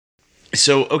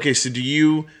 So, okay, so do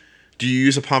you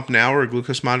use a pump now or a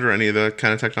glucose monitor or any of the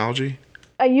kind of technology?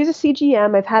 I use a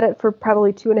CGM. I've had it for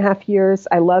probably 2.5 years.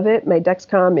 I love it. My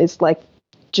Dexcom is like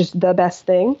just the best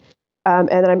thing.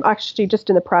 And I'm actually just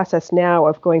in the process now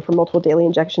of going from multiple daily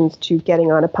injections to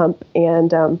getting on a pump.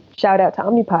 And shout out to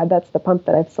Omnipod. That's the pump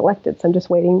that I've selected. So I'm just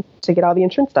waiting to get all the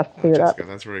insurance stuff cleared Jessica, up.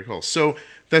 that's very cool. So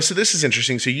this is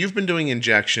interesting. So you've been doing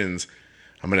injections.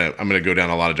 I'm gonna go down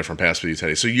a lot of different paths with you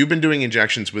today. So you've been doing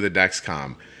injections with a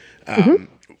Dexcom.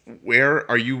 Where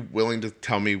are you willing to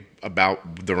tell me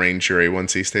about the range your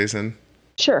A1C stays in?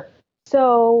 Sure.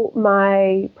 So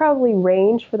my probably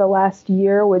range for the last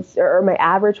year was, or my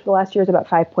average for the last year is about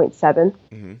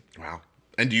 5.7. Wow.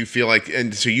 And do you feel like,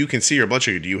 and so you can see your blood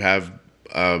sugar, do you have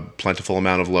a plentiful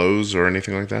amount of lows or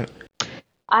anything like that?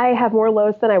 I have more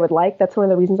lows than I would like. That's one of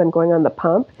the reasons I'm going on the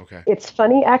pump. Okay. It's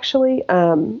funny, actually.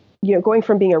 Going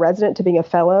from being a resident to being a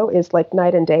fellow is like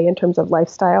night and day in terms of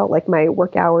lifestyle. Like my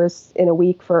work hours in a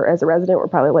week as a resident were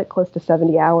probably like close to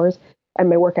 70 hours. And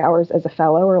my work hours as a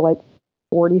fellow are like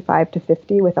 45 to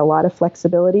 50 with a lot of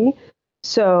flexibility.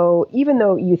 So even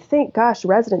though you think, gosh,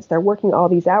 residents, they're working all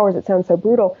these hours, it sounds so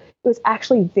brutal. It was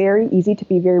actually very easy to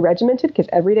be very regimented because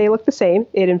every day looked the same.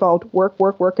 It involved work,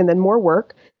 work, work, and then more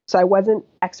work. So I wasn't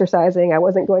exercising. I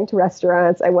wasn't going to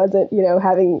restaurants. I wasn't,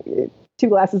 having 2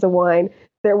 glasses of wine.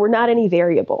 There were not any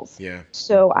variables. Yeah.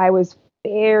 So I was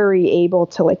very able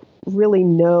to like really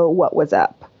know what was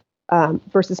up.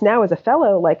 Versus now as a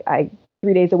fellow, like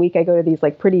 3 days a week, I go to these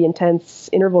like pretty intense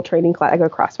interval training class. I go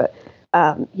to CrossFit,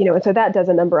 and so that does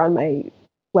a number on my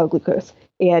blood glucose.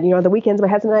 And, on the weekends, my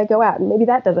husband and I go out and maybe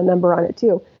that does a number on it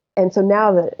too. And so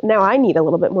now I need a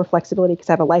little bit more flexibility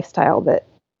because I have a lifestyle that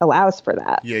allows for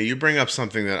that. Yeah, you bring up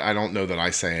something that I don't know that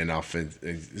I say enough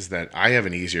is that I have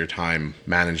an easier time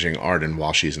managing Arden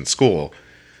while she's in school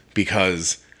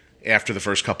because after the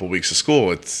first couple of weeks of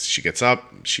school, she gets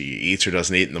up, she eats or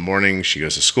doesn't eat in the morning, she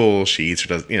goes to school, she eats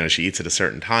or does, she eats at a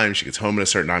certain time, she gets home at a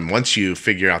certain time. Once you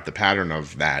figure out the pattern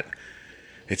of that,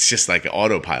 it's just like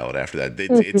autopilot after that.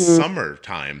 It's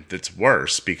summertime that's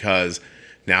worse because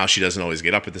now she doesn't always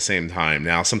get up at the same time.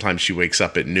 Now sometimes she wakes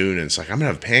up at noon and it's like, I'm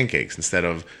gonna have pancakes instead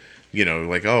of, you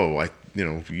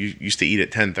used to eat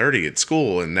at 10:30 at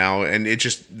school, and it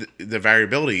just the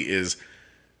variability is.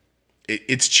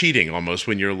 It's cheating almost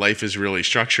when your life is really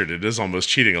structured. It is almost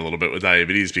cheating a little bit with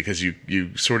diabetes because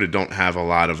you sort of don't have a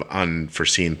lot of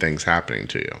unforeseen things happening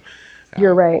to you.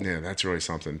 You're right. Yeah, that's really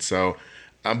something. So,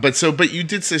 but you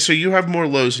did say, so you have more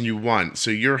lows than you want.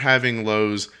 So you're having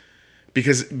lows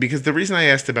because the reason I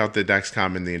asked about the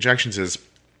Dexcom and the injections is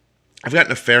I've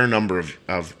gotten a fair number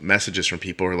of messages from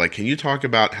people who are like, can you talk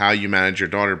about how you manage your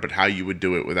daughter, but how you would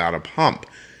do it without a pump?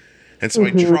 And so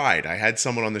I tried. I had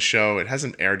someone on the show. It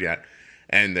hasn't aired yet.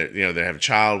 And they have a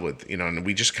child with, and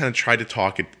we just kind of tried to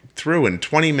talk it through. And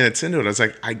 20 minutes into it, I was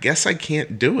like, I guess I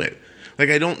can't do it. Like,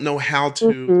 I don't know how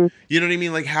to, you know what I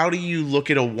mean? Like, how do you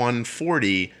look at a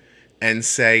 140 and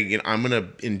say, I'm going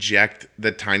to inject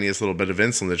the tiniest little bit of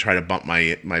insulin to try to bump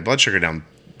my blood sugar down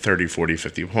 30, 40,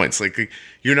 50 points. Like,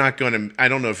 you're not going to, I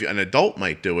don't know if an adult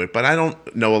might do it, but I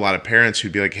don't know a lot of parents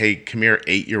who'd be like, hey, come here,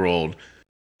 8-year-old.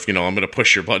 I'm going to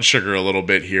push your blood sugar a little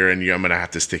bit here, and I'm going to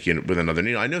have to stick you with another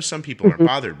needle. I know some people aren't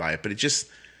bothered by it, but it just,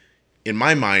 in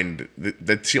my mind,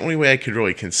 that's the only way I could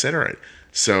really consider it.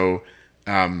 So,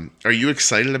 are you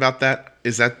excited about that?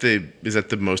 Is that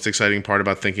the most exciting part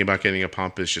about thinking about getting a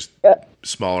pump? Is just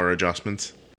smaller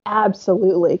adjustments?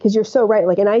 Absolutely, because you're so right.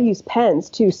 Like, and I use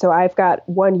pens too, so I've got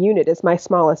 1 unit as my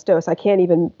smallest dose. I can't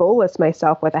even bolus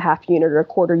myself with a half unit or a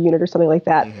quarter unit or something like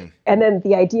that. And then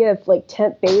the idea of like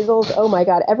temp basals. Oh my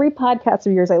God! Every podcast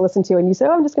of yours I listen to, and you say,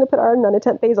 "Oh, I'm just going to put Arden on a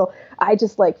temp basal." I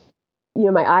just like,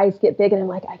 my eyes get big, and I'm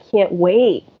like, I can't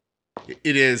wait.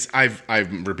 It is.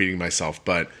 I'm repeating myself,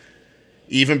 but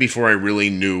even before I really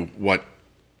knew what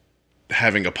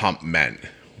having a pump meant.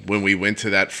 When we went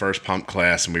to that first pump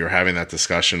class and we were having that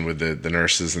discussion with the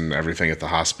nurses and everything at the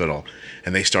hospital,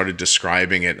 and they started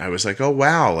describing it, and I was like, oh,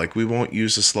 wow, like we won't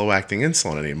use the slow acting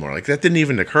insulin anymore. Like that didn't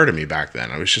even occur to me back then.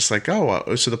 I was just like, so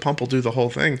the pump will do the whole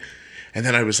thing. And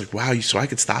then I was like, wow, so I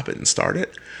could stop it and start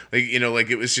it? Like, like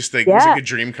it was just like, It was like a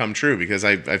dream come true because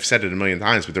I've said it a million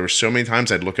times, but there were so many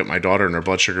times I'd look at my daughter and her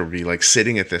blood sugar would be like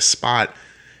sitting at this spot.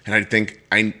 And I'd think,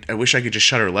 I wish I could just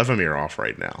shut her Levemir off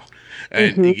right now.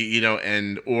 And,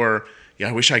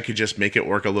 I wish I could just make it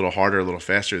work a little harder, a little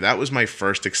faster. That was my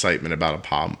first excitement about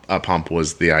a pump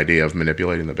was the idea of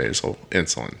manipulating the basal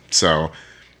insulin. So,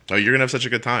 you're going to have such a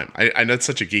good time. I know it's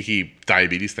such a geeky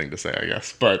diabetes thing to say, I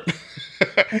guess, but.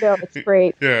 No, it's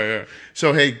great. Yeah.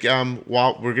 So, hey,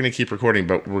 while we're going to keep recording,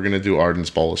 but we're going to do Arden's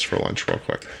bolus for lunch real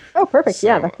quick. Oh, perfect. So,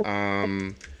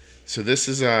 yeah. So this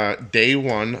is day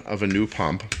one of a new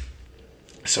pump.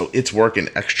 So it's working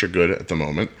extra good at the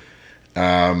moment.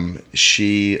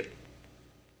 She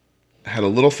had a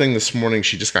little thing this morning.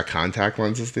 She just got contact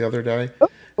lenses the other day.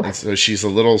 And so she's a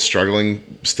little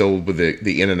struggling still with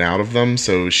the in and out of them.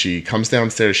 So she comes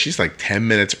downstairs. She's like 10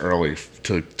 minutes early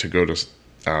to go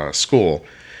to school.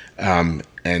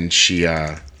 And she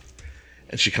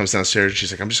comes downstairs and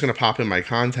she's like, I'm just going to pop in my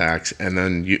contacts and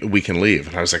then we can leave.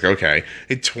 And I was like, okay.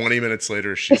 And 20 minutes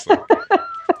later, she's like,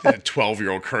 a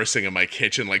 12-year-old cursing in my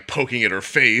kitchen, like poking at her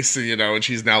face, and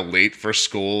she's now late for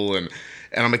school. And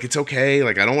I'm like, it's okay.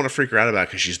 Like, I don't want to freak her out about it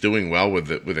because she's doing well with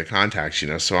the contacts,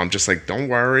 So I'm just like, don't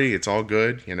worry. It's all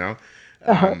good,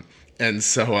 Uh-huh. And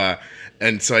so I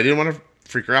didn't want to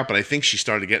freak her out, but I think she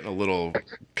started getting a little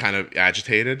kind of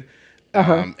agitated.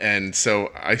 Uh-huh. And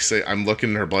so I say, I'm looking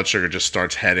and her blood sugar just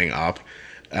starts heading up.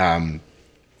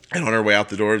 And on our way out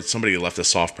the door, somebody left a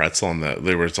soft pretzel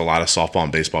there was a lot of softball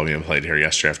and baseball being played here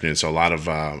yesterday afternoon. So a lot of,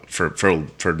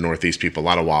 for Northeast people, a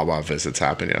lot of Wawa visits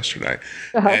happened yesterday.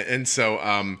 Uh-huh. And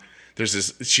so, there's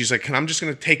this, she's like, I'm just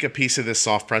going to take a piece of this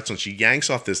soft pretzel. And she yanks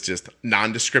off this just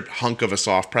nondescript hunk of a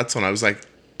soft pretzel. And I was like,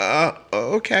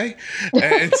 okay.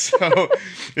 And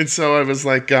so I was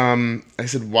like, I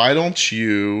said, why don't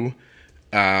you,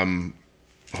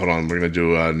 hold on, we're going to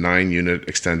do a 9-unit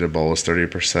extended bolus,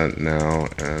 30% now,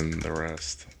 and the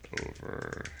rest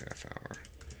over half hour.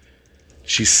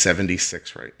 She's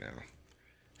 76 right now.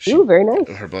 Ooh, very nice.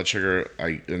 Her blood sugar,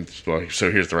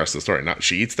 so here's the rest of the story.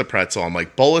 She eats the pretzel. I'm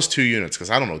like, bolus 2 units, because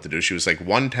I don't know what to do. She was like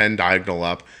 110 diagonal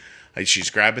up. She's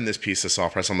grabbing this piece of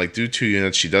soft pretzel. I'm like, do 2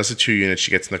 units. She does the 2 units. She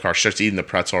gets in the car. She starts eating the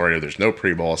pretzel already. There's no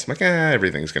pre-bolus. I'm like,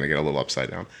 everything's going to get a little upside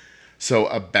down. So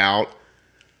about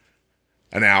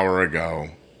an hour ago,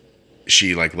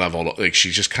 she leveled, she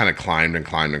just kind of climbed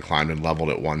and leveled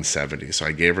at 170. So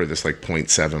I gave her this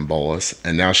 0.7 bolus,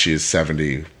 and now she is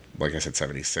 70, like I said,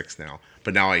 76 now.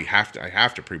 But now I have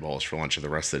to pre-bolus for lunch, and the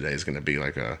rest of the day is going to be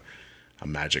like a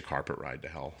magic carpet ride to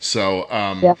hell. So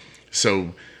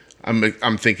so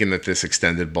I'm thinking that this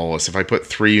extended bolus, if I put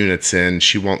 3 units in,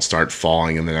 she won't start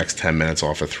falling in the next 10 minutes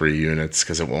off of 3 units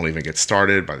because it won't even get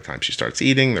started. By the time she starts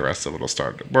eating, the rest of it will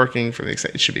start working for the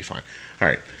extent. It should be fine. All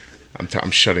right.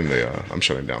 I'm shutting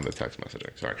down the text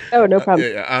messaging. Sorry. Oh, no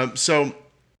problem. So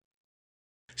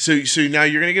now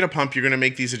you're gonna get a pump. You're gonna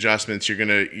make these adjustments.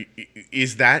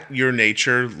 Is that your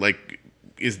nature?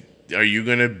 Are you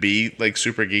gonna be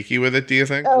super geeky with it? Do you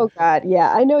think? Oh God,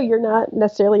 yeah. I know you're not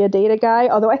necessarily a data guy,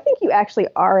 although I think you actually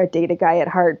are a data guy at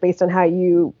heart based on how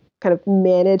you kind of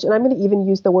manage. And I'm going to even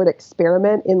use the word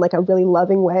experiment in a really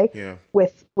loving way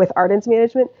with Ardent's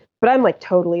management. But I'm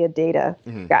totally a data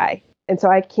guy. And so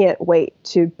I can't wait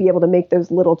to be able to make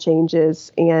those little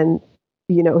changes and,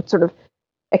 sort of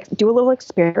do a little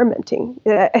experimenting.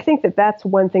 I think that that's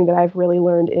one thing that I've really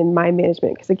learned in my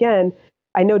management. Because again,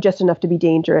 I know just enough to be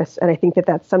dangerous. And I think that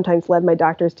that's sometimes led my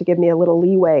doctors to give me a little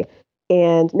leeway.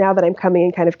 And now that I'm coming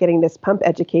and kind of getting this pump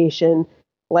education,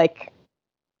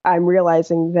 I'm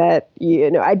realizing that,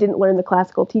 I didn't learn the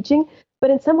classical teaching. But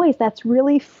in some ways, that's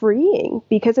really freeing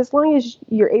because as long as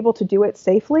you're able to do it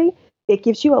safely, it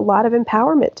gives you a lot of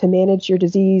empowerment to manage your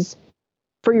disease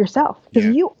for yourself.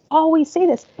 Because you always say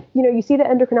this, you see the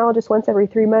endocrinologist once every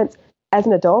 3 months. As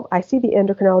an adult, I see the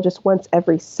endocrinologist once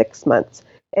every 6 months.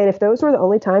 And if those were the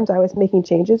only times I was making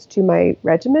changes to my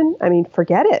regimen,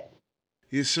 forget it.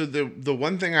 Yeah, so the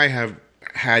one thing I have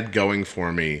had going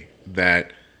for me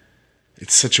that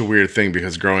it's such a weird thing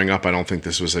because growing up, I don't think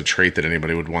this was a trait that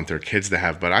anybody would want their kids to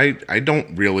have, but I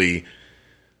don't really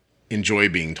enjoy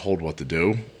being told what to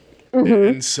do. Mm-hmm.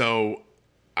 And so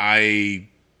I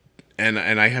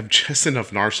have just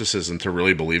enough narcissism to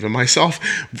really believe in myself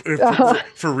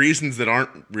for reasons that aren't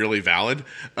really valid.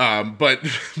 But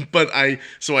I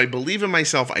believe in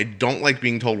myself. I don't like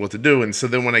being told what to do. And so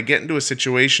then when I get into a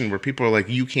situation where people are like,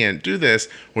 you can't do this,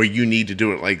 or you need to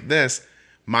do it like this,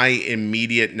 my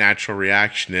immediate natural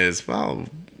reaction is, well,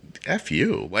 F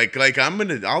you.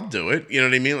 I'll do it. You know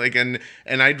what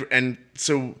I mean?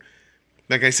 So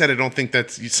like I said, I don't think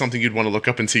that's something you'd want to look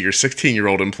up and see your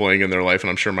 16-year-old employing in their life, and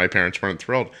I'm sure my parents weren't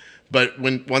thrilled. But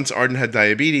once Arden had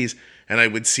diabetes, and I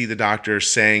would see the doctor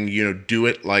saying, do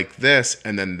it like this,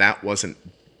 and then that wasn't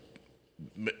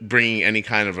bringing any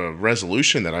kind of a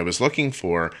resolution that I was looking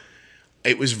for,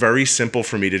 it was very simple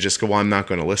for me to just go, well, I'm not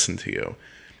going to listen to you.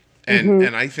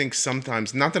 And I think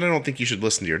sometimes, not that I don't think you should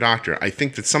listen to your doctor, I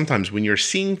think that sometimes when you're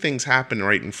seeing things happen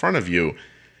right in front of you,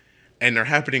 and they're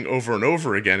happening over and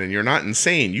over again, and you're not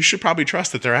insane, you should probably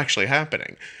trust that they're actually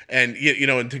happening. And,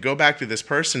 and to go back to this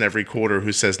person every quarter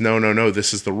who says, no,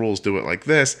 this is the rules, do it like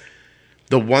this,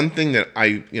 the one thing that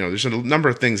there's a number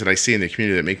of things that I see in the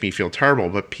community that make me feel terrible,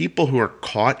 but people who are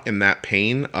caught in that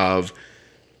pain of,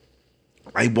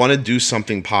 I want to do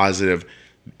something positive,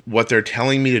 what they're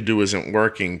telling me to do isn't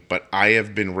working, but I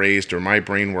have been raised, or my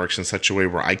brain works in such a way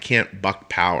where I can't buck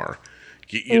power.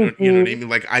 You know what I mean?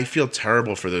 Like, I feel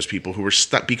terrible for those people who are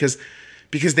stuck because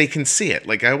they can see it.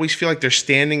 Like, I always feel like they're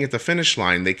standing at the finish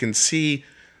line. They can see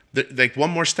like one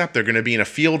more step, they're going to be in a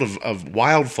field of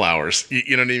wildflowers.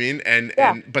 You know what I mean? And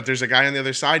but there's a guy on the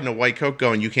other side in a white coat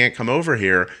going, "You can't come over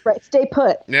here." Right. Stay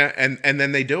put. Yeah. And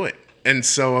then they do it. And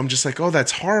so I'm just like, oh,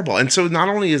 that's horrible. And so not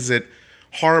only is it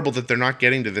horrible that they're not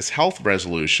getting to this health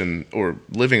resolution or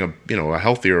living a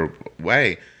healthier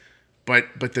way, but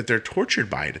that they're tortured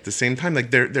by it at the same time.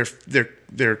 Like they're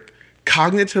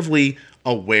cognitively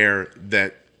aware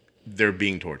that they're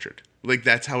being tortured. Like,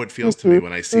 that's how it feels to me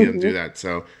when I see them do that.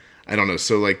 So I don't know.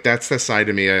 So like, that's the side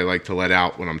of me I like to let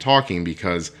out when I'm talking,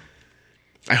 because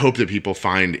I hope that people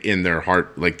find in their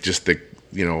heart, like, just the,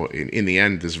 in the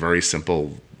end, this very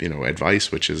simple,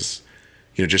 advice, which is,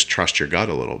 just trust your gut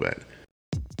a little bit.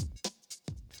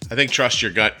 I think trust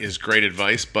your gut is great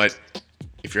advice, but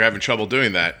if you're having trouble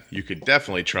doing that, you could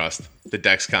definitely trust the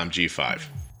Dexcom G5.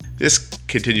 This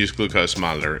continuous glucose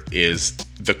monitor is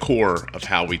the core of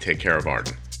how we take care of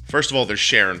Arden. First of all, there's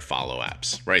share and follow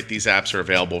apps, right? These apps are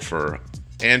available for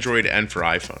Android and for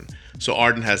iPhone. So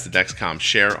Arden has the Dexcom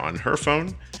Share on her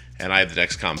phone, and I have the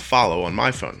Dexcom Follow on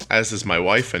my phone, as does my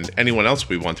wife and anyone else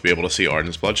we want to be able to see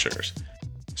Arden's blood sugars.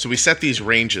 So we set these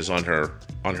ranges on her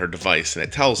device, and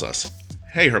it tells us,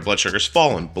 hey, her blood sugar's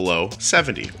fallen below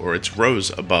 70, or it's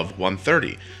rose above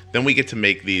 130. Then we get to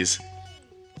make these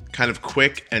kind of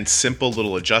quick and simple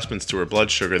little adjustments to her blood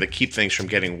sugar that keep things from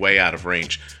getting way out of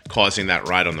range, causing that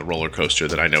ride on the roller coaster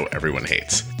that I know everyone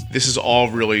hates. This is all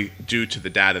really due to the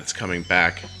data that's coming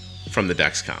back from the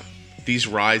Dexcom. These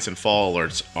rise and fall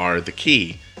alerts are the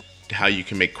key to how you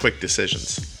can make quick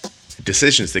decisions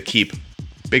that keep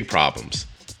big problems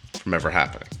from ever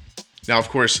happening. Now, of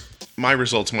course, my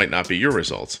results might not be your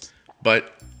results,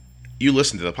 but you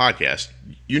listen to the podcast,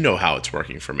 you know how it's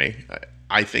working for me.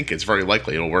 I think it's very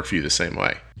likely it'll work for you the same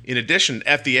way. In addition,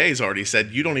 FDA has already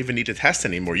said you don't even need to test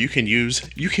anymore. You can use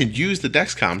the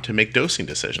Dexcom to make dosing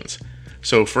decisions.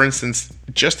 So, for instance,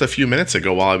 just a few minutes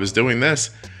ago while I was doing this,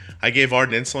 I gave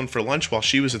Arden insulin for lunch while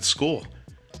she was at school.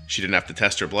 She didn't have to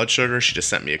test her blood sugar. She just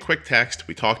sent me a quick text.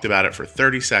 We talked about it for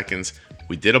 30 seconds.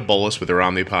 We did a bolus with her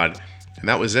Omnipod, and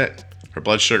that was it. Her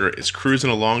blood sugar is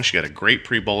cruising along. She got a great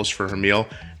pre-bolus for her meal.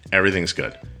 Everything's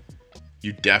good.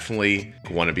 You definitely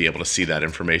want to be able to see that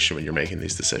information when you're making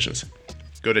these decisions.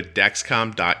 Go to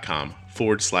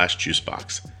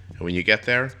dexcom.com/juicebox. And when you get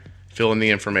there, fill in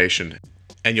the information,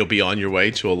 and you'll be on your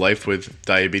way to a life with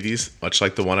diabetes, much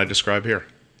like the one I describe here.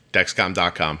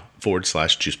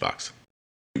 Dexcom.com/juicebox.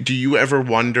 Do you ever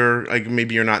wonder, like,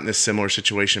 maybe you're not in this similar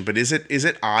situation, but is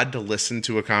it odd to listen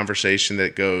to a conversation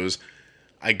that goes,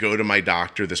 I go to my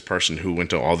doctor, this person who went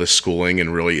to all this schooling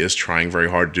and really is trying very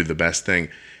hard to do the best thing,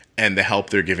 and the help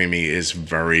they're giving me is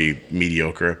very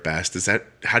mediocre at best?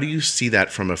 How do you see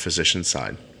that from a physician's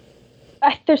side?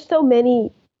 There's so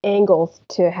many angles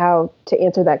to how to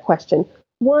answer that question.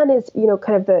 One is,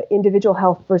 kind of the individual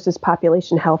health versus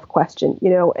population health question,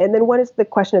 and then one is the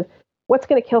question of what's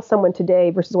going to kill someone today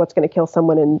versus what's going to kill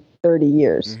someone in 30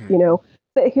 years, So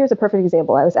here's a perfect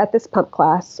example. I was at this pump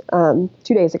class 2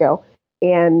 days ago,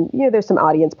 and, there's some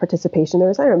audience participation. There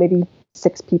was, maybe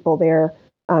 6 people there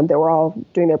that were all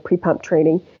doing their pre-pump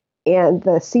training. And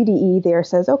the CDE there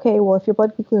says, okay, well, if your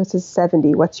blood glucose is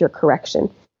 70, what's your correction?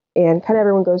 And kind of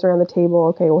everyone goes around the table,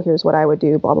 okay, well, here's what I would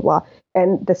do, blah, blah, blah.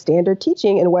 And the standard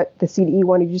teaching and what the CDE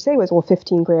wanted you to say was, well,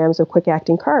 15 grams of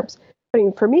quick-acting carbs. I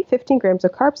mean, for me, 15 grams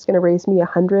of carbs is going to raise me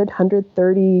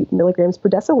 130 milligrams per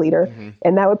deciliter.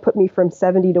 And that would put me from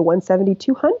 70 to 170,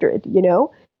 200,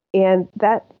 And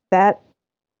that,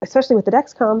 especially with the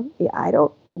Dexcom, I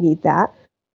don't need that.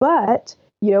 But,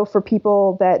 for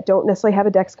people that don't necessarily have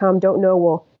a Dexcom, don't know,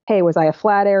 well, hey, was I a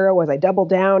flat arrow? Was I double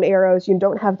down arrows? You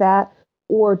don't have that,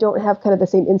 or don't have kind of the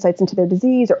same insights into their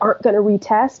disease, or aren't going to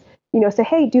retest, say,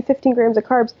 hey, do 15 grams of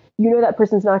carbs. That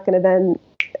person's not going to then,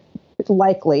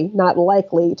 not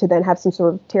likely to then have some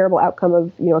sort of terrible outcome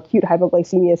of, acute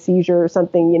hypoglycemia, seizure or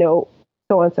something, so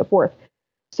on and so forth.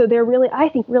 So they're really, I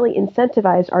think, really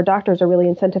incentivized. Our doctors are really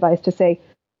incentivized to say,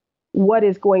 what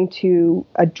is going to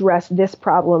address this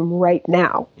problem right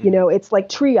now? It's like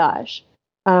triage,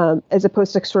 as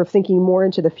opposed to sort of thinking more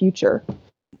into the future.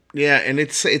 Yeah, and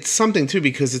it's something too,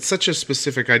 because it's such a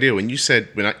specific idea. When you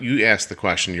asked the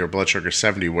question, your blood sugar is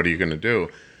 70, what are you going to do?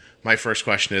 My first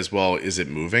question is, well, is it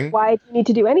moving? Why do you need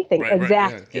to do anything? Right,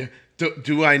 exactly. Right, yeah.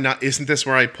 Do I not? Isn't this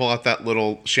where I pull out that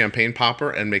little champagne popper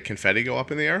and make confetti go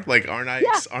up in the air? Like, aren't I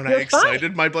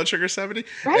excited? Fine. My blood sugar 70,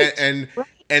 right? And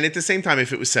at the same time,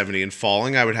 if it was 70 and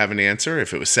falling, I would have an answer.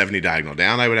 If it was 70 diagonal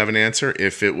down, I would have an answer.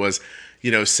 If it was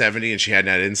 70 and she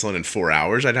hadn't had insulin in 4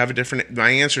 hours, I'd have a different. My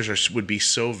answers would be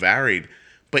so varied.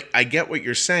 But I get what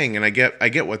you're saying, and I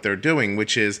get what they're doing,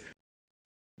 which is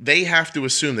they have to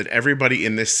assume that everybody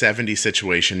in this 70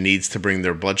 situation needs to bring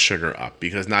their blood sugar up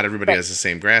because not everybody has the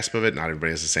same grasp of it, not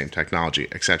everybody has the same technology,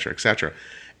 et cetera, et cetera.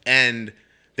 And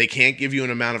they can't give you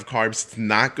an amount of carbs that's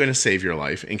not going to save your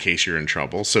life in case you're in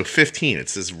trouble. So 15,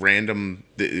 it's this random,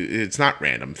 it's not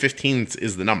random. 15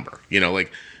 is the number,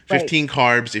 15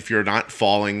 carbs, if you're not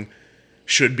falling,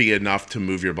 should be enough to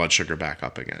move your blood sugar back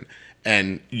up again.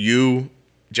 And you,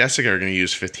 Jessica, are going to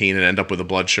use 15 and end up with a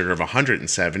blood sugar of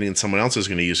 170, and someone else is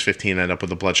going to use 15 and end up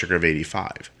with a blood sugar of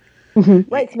 85.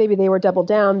 Mm-hmm. Right. So maybe they were double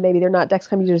down. Maybe they're not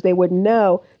Dexcom users. They wouldn't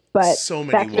know. But so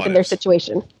many factor in their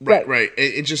situation. Right.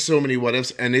 It's just so many what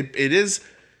ifs. And it is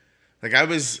like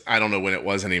I don't know when it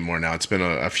was anymore now. It's been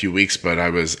a few weeks, but I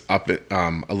was up at,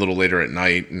 a little later at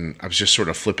night and I was just sort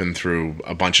of flipping through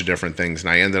a bunch of different things. And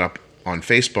I ended up on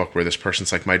Facebook where this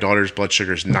person's like, my daughter's blood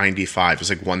sugar is 95. It was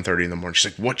like 1:30 in the morning.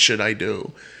 She's like, what should I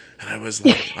do? And I was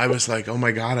like, oh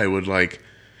my God, I would like,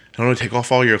 I don't know, take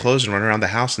off all your clothes and run around the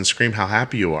house and scream how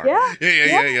happy you are.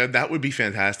 Yeah. That would be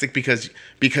fantastic because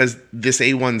this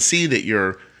A1C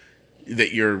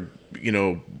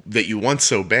that you want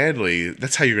so badly,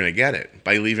 that's how you're going to get it,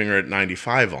 by leaving her at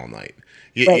 95 all night.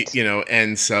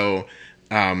 And so,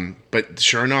 but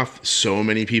sure enough, so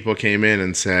many people came in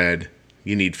and said,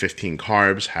 you need 15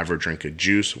 carbs, have her drink a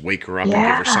juice, wake her up and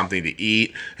give her something to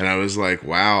eat. And I was like,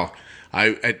 wow.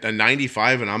 At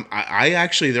 95, and I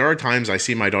actually, there are times I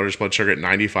see my daughter's blood sugar at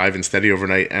 95 and steady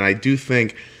overnight, and I do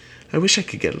think, I wish I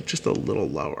could get it just a little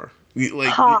lower.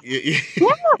 Like, yeah,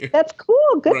 that's cool.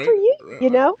 Good right, for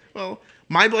you, Well,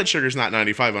 my blood sugar is not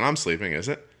 95 when I'm sleeping, is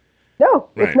it? No,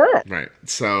 it's not. Right.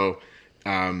 So,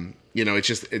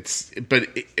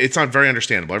 it's not very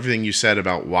understandable. Everything you said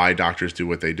about why doctors do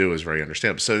what they do is very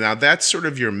understandable. So now that's sort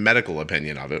of your medical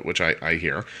opinion of it, which I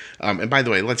hear. And by the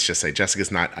way, let's just say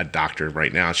Jessica's not a doctor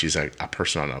right now. She's a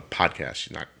person on a podcast.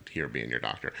 She's not here being your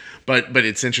doctor. But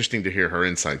it's interesting to hear her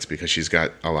insights because she's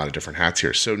got a lot of different hats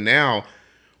here. So now,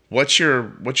 what's your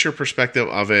perspective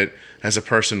of it as a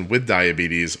person with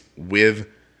diabetes, with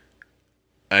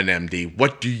an MD?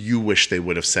 What do you wish they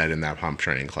would have said in that pump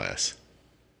training class?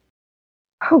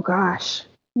 Oh, gosh.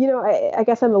 I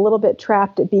guess I'm a little bit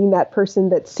trapped at being that person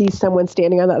that sees someone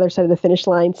standing on the other side of the finish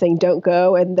line saying, don't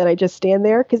go. And then I just stand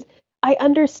there because I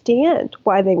understand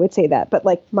why they would say that. But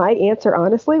like my answer,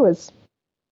 honestly, was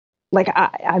like,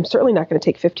 I'm certainly not going to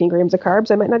take 15 grams of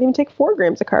carbs. I might not even take 4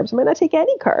 grams of carbs. I might not take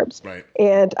any carbs. Right.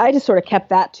 And I just sort of kept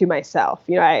that to myself.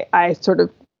 I sort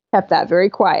of kept that very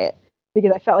quiet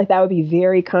because I felt like that would be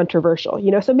very controversial.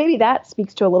 So maybe that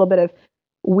speaks to a little bit of,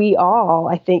 we all,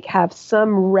 I think, have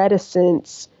some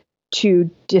reticence to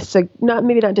not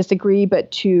disagree,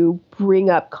 but to bring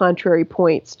up contrary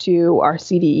points to our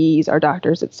CDEs, our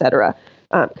doctors, et cetera.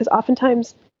 Because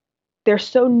oftentimes they're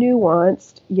so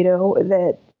nuanced,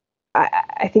 that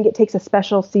I think it takes a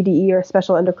special CDE or a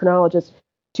special endocrinologist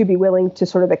to be willing to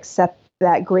sort of accept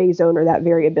that gray zone or that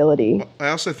variability. Well, I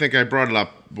also think I brought it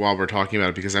up while we're talking about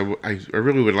it because I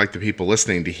really would like the people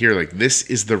listening to hear, like, this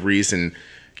is the reason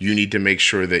you need to make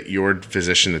sure that your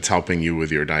physician that's helping you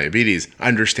with your diabetes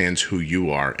understands who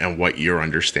you are and what your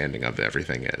understanding of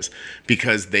everything is.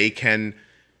 Because they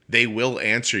will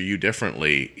answer you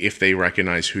differently if they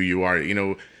recognize who you are.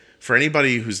 For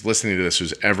anybody who's listening to this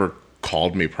who's ever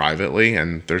called me privately,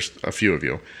 and there's a few of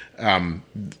you,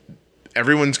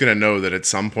 everyone's going to know that at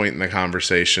some point in the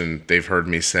conversation, they've heard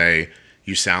me say,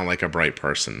 you sound like a bright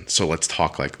person, so let's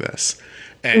talk like this.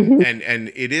 And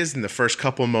and it is in the first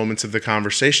couple of moments of the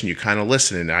conversation, you kind of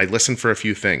listen. And I listen for a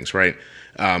few things, right?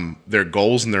 Their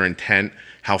goals and their intent,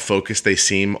 how focused they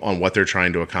seem on what they're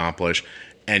trying to accomplish.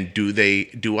 And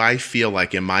do I feel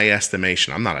like, in my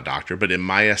estimation, I'm not a doctor, but in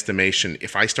my estimation,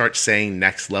 if I start saying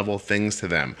next level things to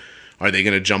them, are they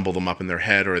going to jumble them up in their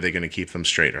head, or are they going to keep them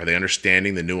straight? Are they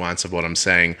understanding the nuance of what I'm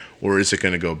saying, or is it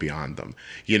going to go beyond them?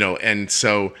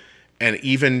 And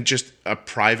even just a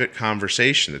private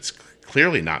conversation that's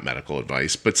clearly not medical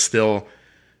advice, but still,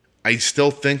 I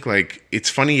still think, like, it's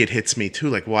funny, it hits me too,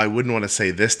 like, well, I wouldn't want to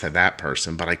say this to that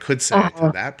person, but I could say it to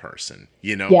that person,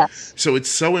 Yes. So it's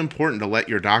so important to let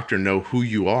your doctor know who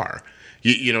you are.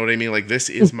 You know what I mean? Like, this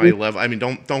is my level. I mean,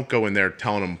 don't go in there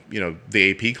telling them,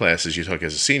 the AP classes you took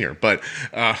as a senior, but,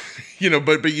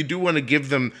 but you do want to give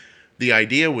them the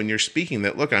idea when you're speaking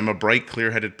that, look, I'm a bright,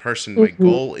 clear-headed person. My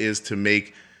goal is to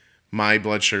make my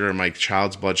blood sugar, my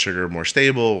child's blood sugar more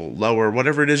stable, lower,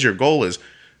 whatever it is your goal is,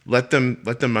 let them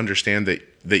understand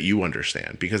that you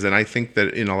understand. Because then I think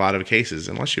that in a lot of cases,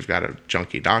 unless you've got a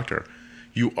junkie doctor,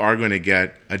 you are going to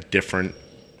get a different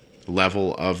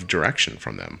level of direction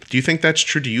from them. Do you think that's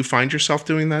true? Do you find yourself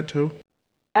doing that too?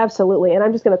 Absolutely. And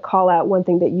I'm just going to call out one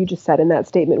thing that you just said in that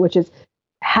statement, which is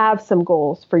have some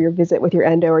goals for your visit with your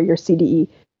endo or your CDE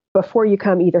before you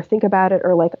come. Either think about it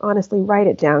or honestly write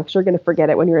it down, because you're going to forget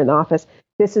it when you're in the office.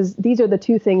 These are the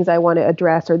two things I want to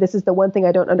address, or this is the one thing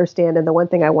I don't understand and the one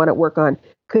thing I want to work on.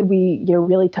 Could we,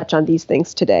 really touch on these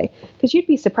things today? Because you'd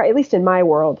be surprised, at least in my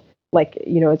world, as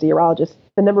a urologist,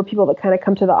 the number of people that kind of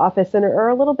come to the office and are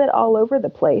a little bit all over the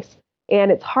place.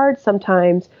 And it's hard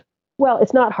sometimes. Well,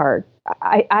 it's not hard.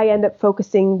 I end up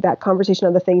focusing that conversation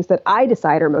on the things that I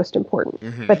decide are most important.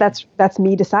 Mm-hmm. But that's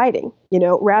me deciding,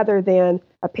 rather than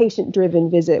a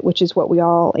patient-driven visit, which is what we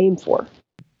all aim for.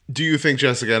 Do you think,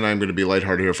 Jessica, and I'm going to be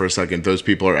lighthearted here for a second, those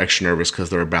people are extra nervous because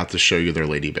they're about to show you their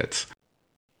lady bits?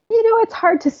 It's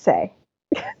hard to say.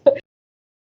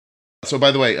 So,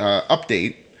 by the way,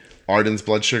 update, Arden's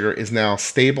blood sugar is now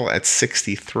stable at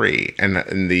 63,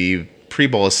 and the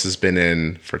pre-bolus has been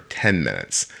in for 10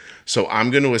 minutes. So I'm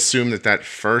going to assume that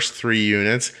first 3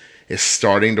 units is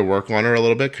starting to work on her a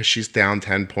little bit, because she's down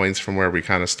 10 points from where we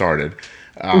kind of started,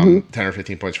 10 or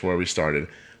 15 points from where we started.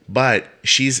 But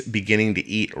she's beginning to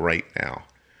eat right now.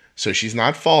 So she's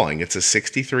not falling. It's a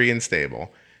 63 and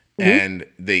stable. Mm-hmm. And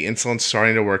the insulin's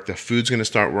starting to work. The food's going to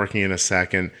start working in a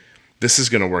second. This is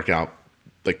going to work out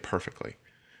perfectly.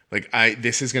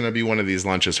 This is going to be one of these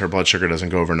lunches. Her blood sugar doesn't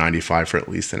go over 95 for at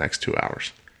least the next 2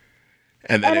 hours.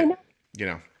 And then,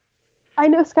 I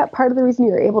know, Scott, part of the reason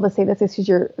you're able to say this is because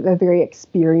you're a very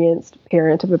experienced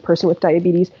parent of a person with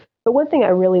diabetes. But one thing I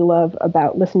really love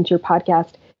about listening to your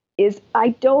podcast is I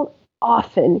don't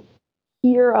often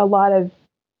hear a lot of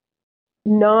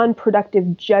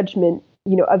non-productive judgment,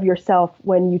 of yourself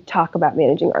when you talk about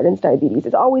managing Arden's diabetes.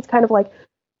 It's always kind of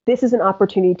this is an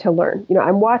opportunity to learn.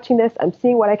 I'm watching this, I'm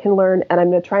seeing what I can learn, and I'm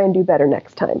going to try and do better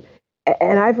next time.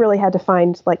 And I've really had to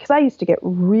find, because I used to get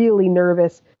really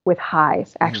nervous with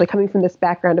highs, actually coming from this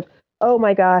background of, oh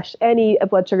my gosh, any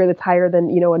blood sugar that's higher than,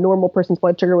 a normal person's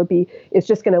blood sugar would be, is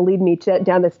just going to lead me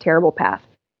down this terrible path.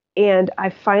 And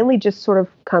I finally just sort of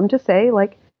come to say,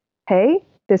 hey,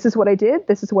 this is what I did.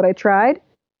 This is what I tried.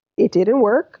 It didn't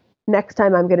work. Next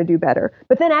time I'm going to do better.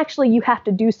 But then actually you have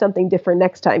to do something different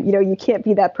next time. You can't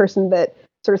be that person that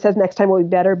sort of says next time will be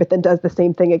better, but then does the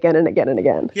same thing again and again and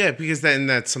again. Yeah, because then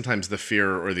that's sometimes the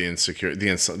fear or the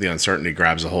the uncertainty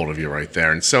grabs a hold of you right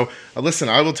there. And so, listen,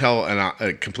 I will tell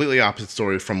a completely opposite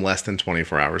story from less than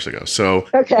 24 hours ago. So,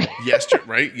 okay.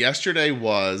 Yesterday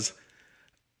was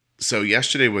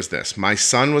this. My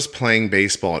son was playing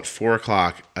baseball at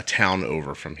 4:00, a town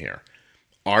over from here.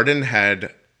 Arden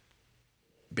had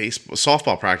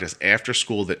softball practice after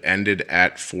school that ended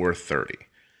at 4:30.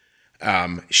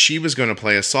 She was going to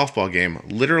play a softball game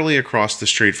literally across the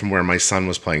street from where my son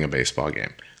was playing a baseball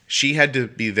game. She had to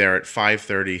be there at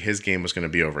 5:30. His game was going to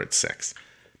be over at 6.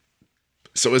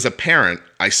 So as a parent,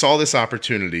 I saw this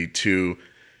opportunity to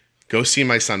go see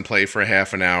my son play for a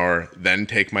half an hour, then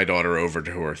take my daughter over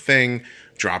to her thing,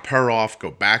 drop her off, go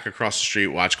back across the street,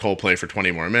 watch Cole play for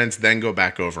 20 more minutes, then go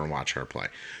back over and watch her play.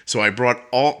 So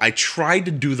I tried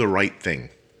to do the right thing.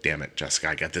 Damn it, Jessica.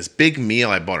 I got this big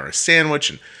meal. I bought her a sandwich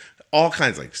and all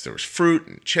kinds, there was fruit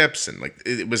and chips, and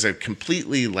it was a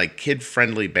completely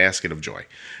kid-friendly basket of joy.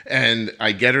 And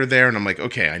I get her there and I'm like,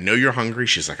 okay, I know you're hungry.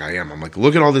 She's like, I am. I'm like,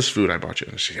 look at all this food I bought you.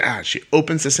 And she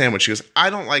opens the sandwich. She goes, I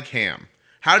don't like ham.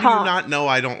 How do you not know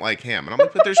I don't like ham? And I'm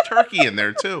like, but there's turkey in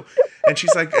there too. And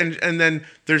she's like, and then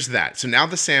there's that. So now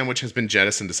the sandwich has been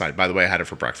jettisoned aside. By the way, I had it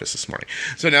for breakfast this morning.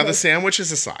 So now the sandwich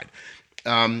is aside.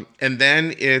 And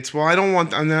then it's, I don't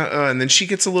want, and then she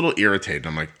gets a little irritated.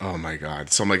 I'm like, oh my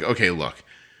God. So I'm like, okay, look,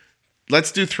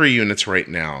 let's do 3 units right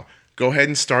now. Go ahead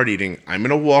and start eating. I'm going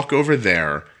to walk over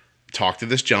there, talk to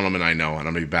this gentleman I know, and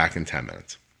I'm going to be back in 10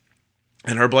 minutes.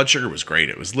 And her blood sugar was great.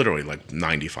 It was literally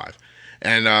 95.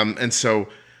 And so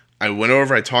I went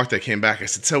over, I talked, I came back. I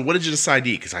said, so what did you decide to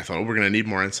eat? Because I thought, we're going to need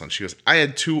more insulin. She goes, I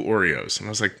had 2 Oreos. And I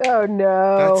was like, oh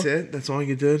no. That's it? That's all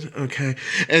you did? Okay.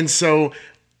 And so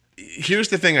here's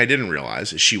the thing I didn't realize.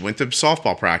 She went to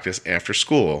softball practice after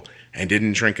school and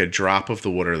didn't drink a drop of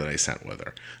the water that I sent with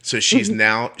her. So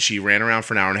she ran around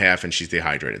for an hour and a half and she's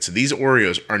dehydrated. So these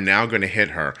Oreos are now going to hit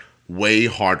her way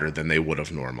harder than they would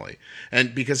have normally.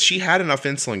 And because she had enough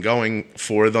insulin going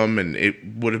for them and it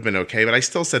would have been okay. But I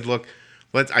still said, look,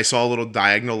 I saw a little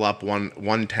diagonal up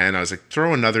 110. I was like,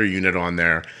 throw another unit on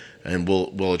there and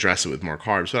we'll address it with more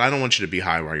carbs. But I don't want you to be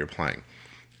high while you're playing.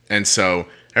 And so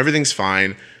everything's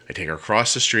fine. I take her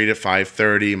across the street at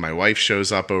 5:30. My wife shows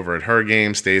up over at her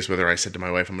game, stays with her. I said to my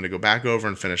wife, I'm going to go back over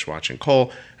and finish watching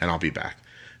Cole, and I'll be back.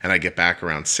 And I get back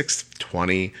around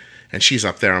 6:20, and she's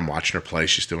up there. I'm watching her play.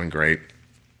 She's doing great.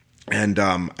 And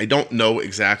I don't know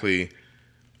exactly.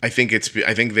 I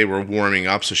think they were warming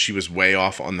up, so she was way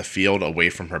off on the field, away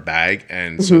from her bag,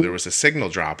 and so there was a signal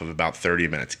drop of about 30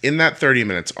 minutes. In that 30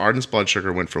 minutes, Arden's blood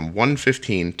sugar went from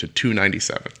 115 to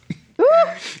 297,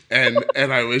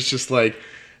 and I was just like,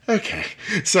 okay.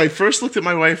 So I first looked at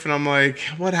my wife, and I'm like,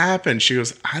 what happened? She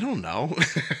goes, I don't know,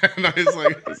 and I was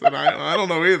like, I don't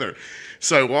know either.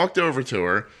 So I walked over to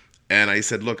her, and I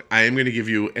said, look, I am going to give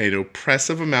you an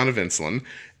oppressive amount of insulin,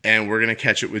 and we're going to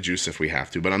catch it with juice if we have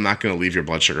to, but I'm not going to leave your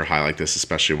blood sugar high like this,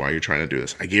 especially while you're trying to do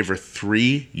this. I gave her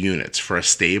 3 units for a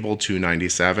stable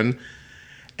 297,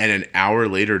 and an hour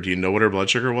later, do you know what her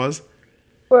blood sugar was?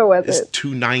 What was It's it?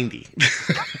 290.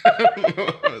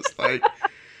 I was like,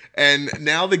 and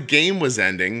now the game was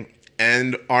ending,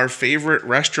 and our favorite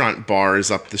restaurant bar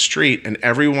is up the street, and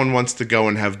everyone wants to go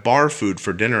and have bar food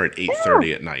for dinner at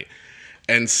 8:30 at night.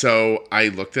 And so I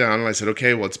looked down and I said,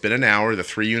 okay, well, it's been an hour. The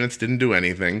 3 units didn't do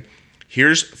anything.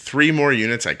 Here's 3 more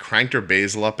units. I cranked her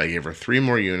basal up. I gave her 3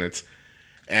 more units.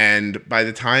 And by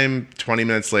the time 20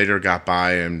 minutes later got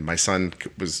by and my son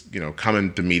was,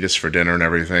 coming to meet us for dinner and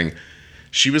everything,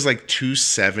 she was like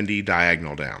 270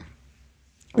 diagonal down.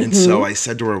 And so I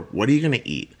said to her, what are you going to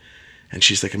eat? And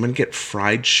she's like, I'm going to get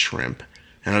fried shrimp.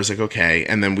 And I was like, okay.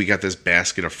 And then we got this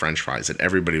basket of French fries that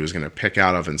everybody was going to pick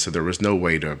out of. And so there was no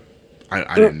way to...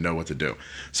 I didn't know what to do.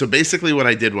 So basically what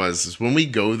I did is when we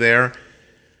go there,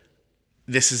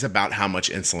 this is about how much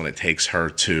insulin it takes her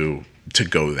to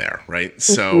go there, right?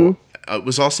 So it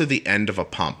was also the end of a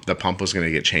pump. The pump was going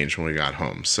to get changed when we got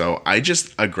home. So I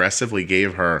just aggressively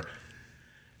gave her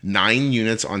 9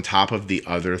 units on top of the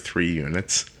other 3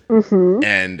 units.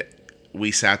 And we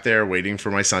sat there waiting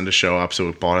for my son to show up, so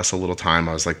it bought us a little time.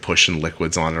 I was like pushing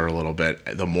liquids on her a little bit.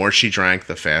 The more she drank,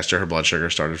 the faster her blood sugar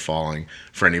started falling,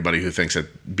 for anybody who thinks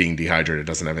that being dehydrated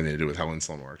doesn't have anything to do with how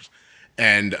insulin works.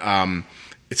 And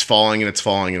it's falling and it's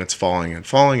falling and it's falling and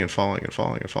falling and falling and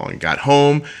falling and falling. Got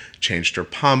home, changed her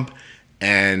pump,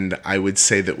 and I would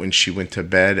say that when she went to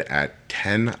bed at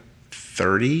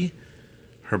 10:30,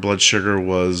 her blood sugar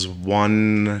was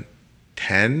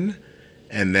 110.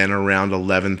 And then around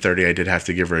 11:30, I did have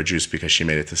to give her a juice because she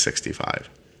made it to 65.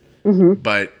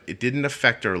 But it didn't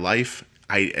affect her life.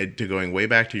 To going way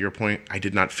back to your point, I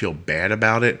did not feel bad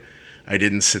about it. I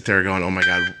didn't sit there going, oh my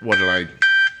God, what did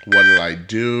I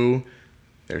do?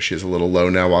 There she is, a little low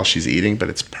now while she's eating, but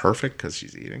it's perfect because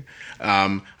she's eating.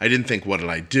 I didn't think, what did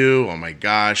I do? Oh my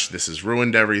gosh, this has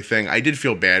ruined everything. I did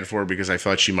feel bad for her because I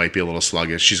thought she might be a little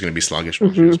sluggish. She's going to be sluggish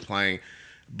when she was playing.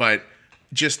 But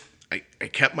just... I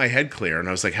kept my head clear, and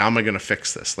I was like, how am I going to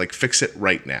fix this? Like, fix it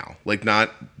right now. Like,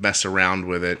 not mess around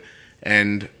with it.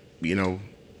 And,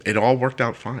 it all worked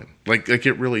out fine. Like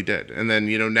it really did. And then,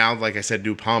 now, like I said,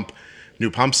 new pump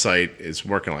site is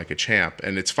working like a champ.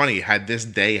 And it's funny, had this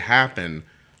day happen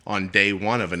on day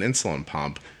 1 of an insulin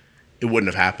pump, it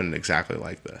wouldn't have happened exactly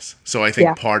like this. So I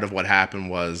think part of what happened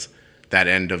was that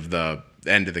end of the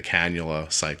cannula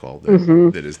cycle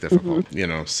that is difficult,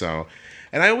 so.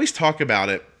 And I always talk about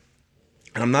it,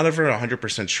 and I'm not ever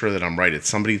 100% sure that I'm right. It's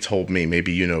somebody told me,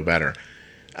 maybe you know better.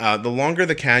 The longer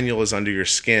the cannula is under your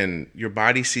skin, your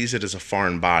body sees it as a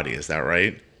foreign body. Is that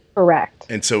right? Correct.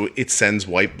 And so it sends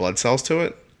white blood cells to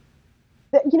it?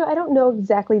 I don't know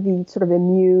exactly the sort of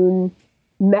immune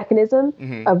mechanism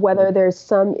of whether there's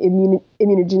some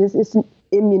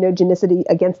immunogenicity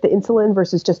against the insulin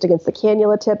versus just against the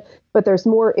cannula tip, but there's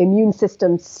more immune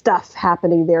system stuff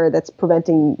happening there that's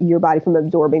preventing your body from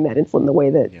absorbing that insulin the way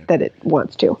that it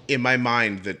wants to. In my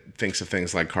mind that thinks of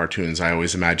things like cartoons, I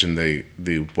always imagine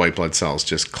the white blood cells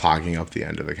just clogging up the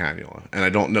end of the cannula. And I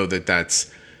don't know that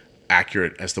that's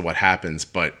accurate as to what happens,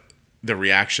 but the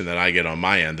reaction that I get on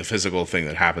my end, the physical thing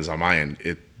that happens on my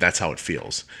end, that's how it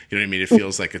feels. You know what I mean? It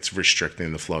feels like it's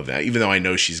restricting the flow of that, even though I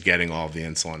know she's getting all of the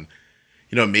insulin.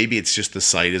 Maybe it's just the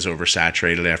site is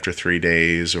oversaturated after 3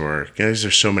 days, or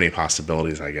there's so many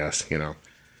possibilities, I guess.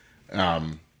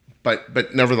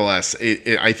 But nevertheless,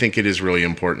 I think it is really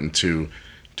important to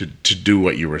do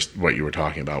what you were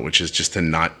talking about, which is just to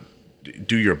not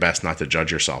do your best, not to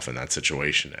judge yourself in that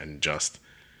situation, and just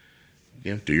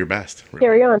do your best. Really.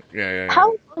 Carry on. Yeah.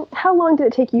 How long did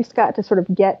it take you, Scott, to sort of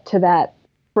get to that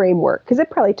framework? Because it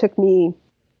probably took me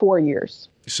 4 years.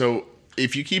 So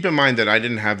if you keep in mind that I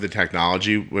didn't have the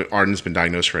technology, Arden's been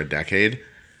diagnosed for a decade.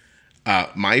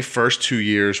 My first 2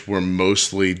 years were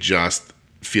mostly just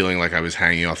feeling like I was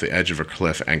hanging off the edge of a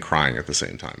cliff and crying at the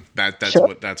same time.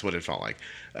 That's what it felt like.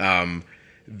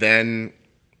 Then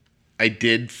I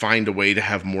did find a way to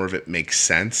have more of it make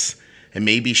sense. And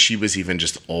maybe she was even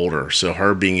just older, so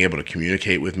her being able to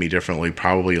communicate with me differently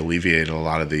probably alleviated a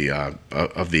lot of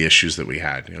the issues that we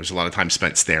had. There was a lot of time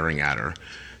spent staring at her,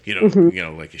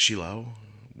 like, is she low?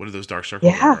 What do those dark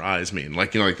circles in her eyes mean?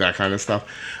 Like, like that kind of stuff.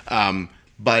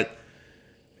 But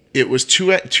it was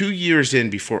 2 years in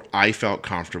before I felt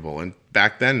comfortable, and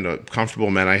back then,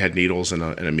 comfortable meant I had needles and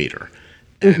a meter,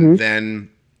 and then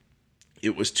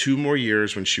it was 2 more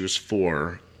years when she was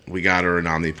 4. We got her an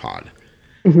Omnipod.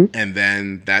 And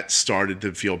then that started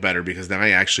to feel better because then I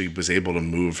actually was able to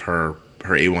move her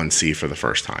A1C for the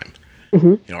first time.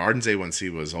 Arden's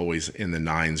A1C was always in the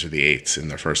 9s or the 8s in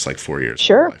their first 4 years of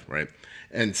her life, right?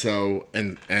 And so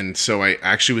I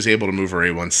actually was able to move her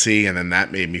A1C, and then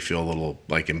that made me feel a little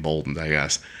emboldened, I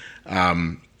guess.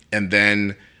 And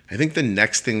then I think the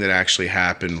next thing that actually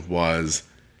happened was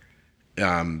the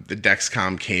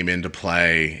Dexcom came into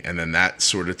play, and then that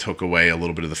sort of took away a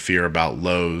little bit of the fear about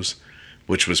lows,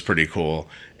 which was pretty cool.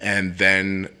 And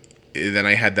then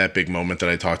I had that big moment that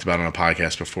I talked about on a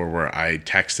podcast before where I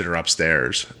texted her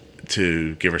upstairs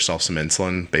to give herself some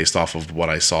insulin based off of what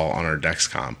I saw on her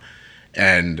Dexcom.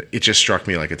 And it just struck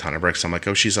me like a ton of bricks. I'm like,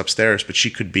 oh, she's upstairs, but she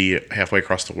could be halfway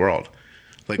across the world.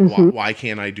 Why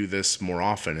can't I do this more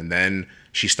often? And then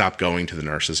she stopped going to the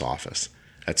nurse's office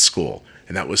at school.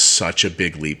 And that was such a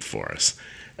big leap for us.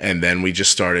 And then we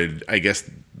just started,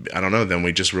 then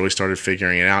we just really started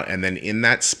figuring it out. And then in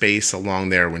that space along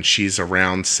there, when she's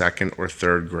around 2nd or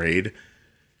 3rd grade,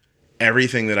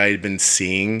 everything that I had been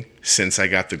seeing since I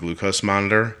got the glucose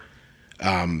monitor,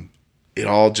 it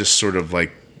all just sort of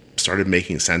started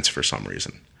making sense for some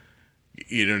reason.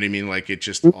 You know what I mean? It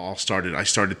just all started. I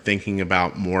started thinking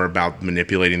more about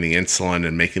manipulating the insulin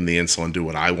and making the insulin do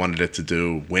what I wanted it to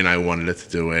do, when I wanted it to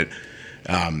do it.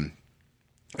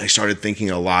 I started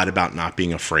thinking a lot about not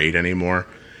being afraid anymore,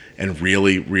 and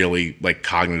really, really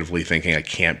cognitively thinking I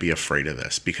can't be afraid of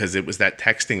this, because it was that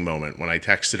texting moment when I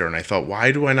texted her and I thought,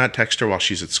 why do I not text her while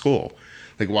she's at school?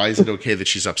 Why is it okay that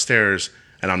she's upstairs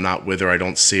and I'm not with her? I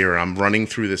don't see her. I'm running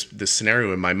through this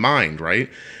scenario in my mind, right?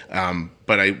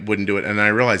 But I wouldn't do it. And I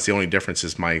realized the only difference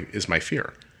is my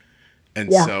fear.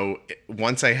 And so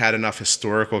once I had enough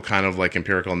historical kind of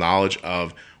empirical knowledge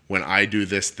of when I do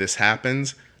this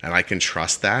happens, and I can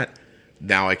trust that,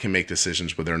 now I can make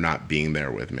decisions with her not being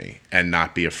there with me and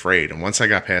not be afraid. And once I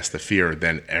got past the fear,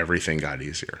 then everything got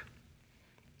easier.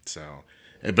 So,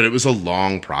 but it was a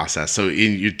long process. So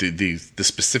the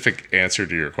specific answer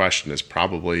to your question is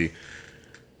probably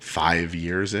 5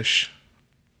 years-ish.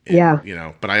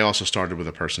 But I also started with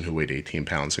a person who weighed 18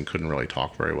 pounds and couldn't really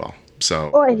talk very well.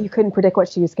 And you couldn't predict what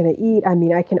she was going to eat. I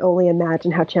mean, I can only imagine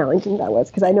how challenging that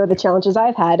was, because I know the challenges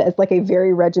I've had as a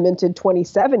very regimented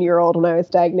 27-year-old when I was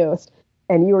diagnosed,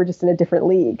 and you were just in a different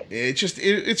league.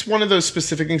 It's one of those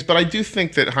specific things, but I do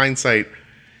think that hindsight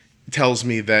tells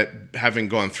me that having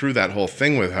gone through that whole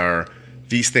thing with her,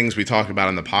 these things we talk about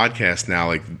on the podcast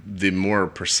now, the more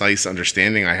precise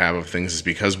understanding I have of things is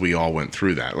because we all went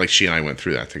through that. She and I went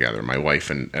through that together, my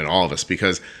wife and all of us,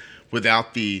 because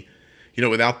without the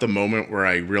moment where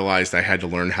I realized I had to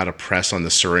learn how to press on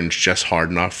the syringe just hard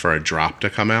enough for a drop to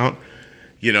come out,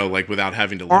 without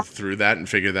having to live through that and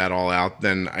figure that all out,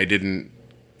 then I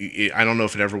don't know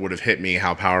if it ever would have hit me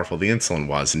how powerful the insulin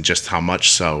was and just how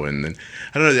much so. And then,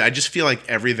 I don't know, I just feel like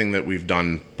everything that we've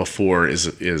done before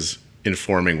is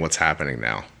informing what's happening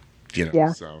now.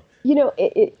 So.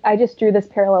 I just drew this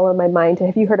parallel in my mind.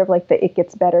 Have you heard of the It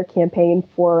Gets Better campaign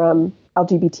for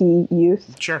LGBT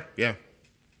youth? Sure, yeah.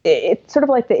 It's sort of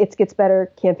like the It Gets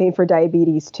Better campaign for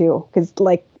diabetes too, because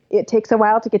it takes a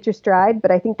while to get your stride,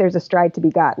 but I think there's a stride to be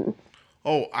gotten.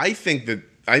 Oh, I think that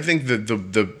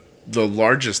the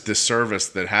largest disservice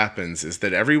that happens is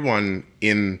that everyone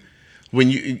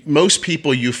most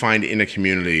people you find in a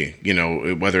community,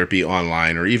 whether it be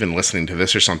online or even listening to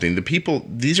this or something,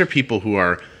 these are people who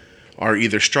are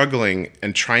either struggling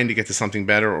and trying to get to something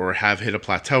better or have hit a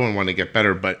plateau and want to get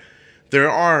better, but there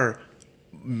are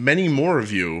many more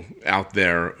of you out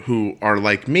there who are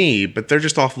like me, but they're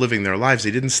just off living their lives. They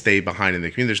didn't stay behind in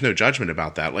the community. There's no judgment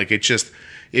about that.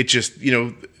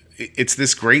 It's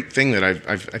this great thing that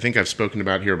I think I've spoken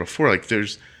about here before.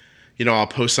 There's, I'll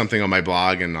post something on my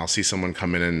blog and I'll see someone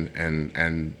come in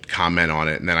and comment on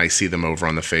it. And then I see them over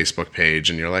on the Facebook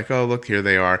page and you're like, oh, look, here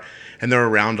they are. And they're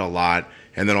around a lot.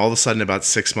 And then all of a sudden, about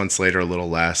 6 months later, a little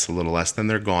less, then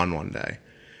they're gone one day.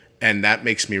 And that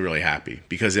makes me really happy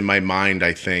because in my mind,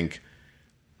 I think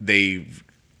they've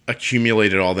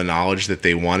accumulated all the knowledge that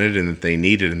they wanted and that they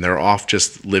needed, and they're off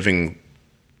just living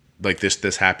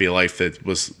this happy life that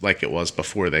was like it was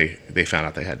before they found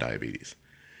out they had diabetes.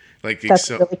 Like, That's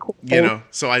so, really cool.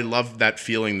 so I love that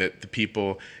feeling that the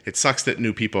people, it sucks that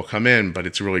new people come in, but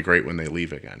it's really great when they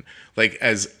leave again. Like,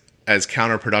 as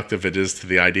counterproductive it is to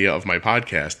the idea of my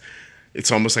podcast,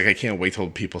 it's almost like I can't wait till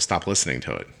people stop listening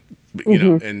to it, you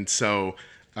know? And so,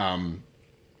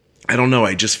 I don't know.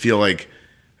 I just feel like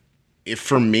if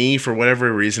for me, for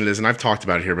whatever reason it is, and I've talked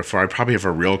about it here before, I probably have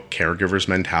a real caregiver's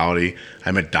mentality.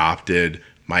 I'm adopted.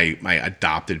 My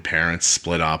adopted parents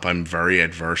split up. I'm very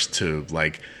adverse to,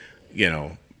 like,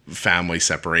 family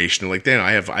separation. Like, then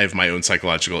I have my own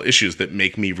psychological issues that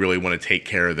make me really want to take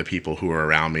care of the people who are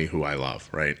around me, who I love.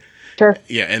 Right. Sure.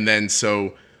 Yeah. And then,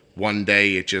 so one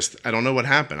day I don't know what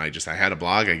happened. I had a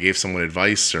blog, I gave someone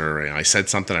advice, or I said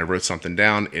something, I wrote something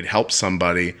down. It helped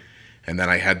somebody. And then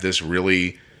I had this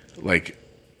really, like,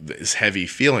 this heavy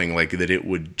feeling like that it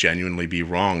would genuinely be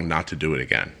wrong not to do it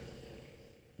again.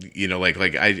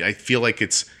 I feel like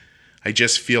I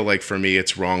just feel like for me,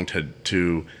 it's wrong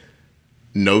to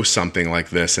know something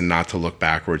like this and not to look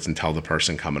backwards and tell the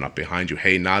person coming up behind you,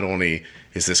 hey, not only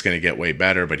is this going to get way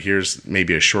better, but here's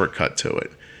maybe a shortcut to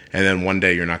it. And then one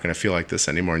day you're not going to feel like this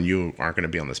anymore and you aren't going to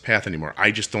be on this path anymore. I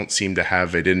just don't seem to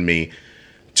have it in me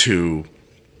to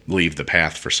leave the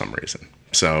path for some reason.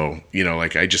 So,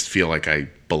 I just feel like I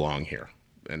belong here.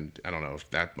 And I don't know if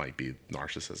that might be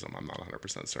narcissism. I'm not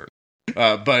 100% certain.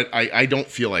 But I don't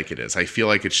feel like it is. I feel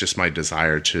like it's just my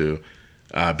desire to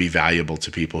be valuable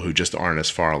to people who just aren't as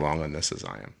far along on this as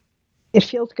I am. It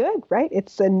feels good, right?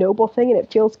 It's a noble thing and it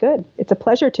feels good. It's a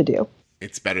pleasure to do.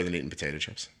 It's better than eating potato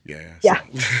chips. Yeah. So.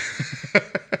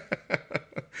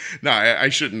 No, I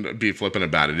shouldn't be flippant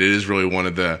about it. It is really one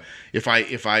of the, if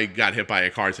I got hit by a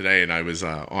car today and I was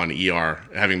on ER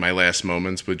having my last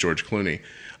moments with George Clooney,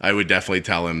 I would definitely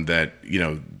tell him that,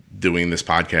 doing this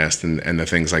podcast and the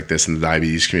things like this in the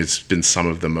diabetes community, it's been some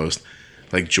of the most,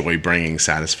 like, joy-bringing,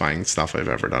 satisfying stuff I've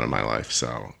ever done in my life.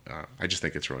 So I just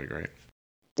think it's really great.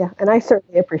 Yeah, and I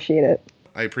certainly appreciate it.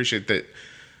 I appreciate that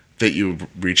you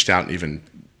reached out and even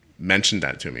mentioned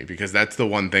that to me, because that's the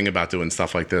one thing about doing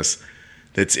stuff like this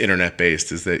that's internet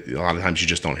based, is that a lot of times you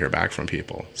just don't hear back from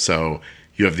people. So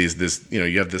you have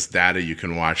you have this data you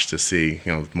can watch to see,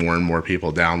 more and more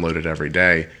people download it every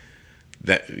day.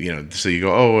 That, so you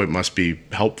go, oh, it must be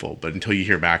helpful. But until you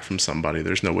hear back from somebody,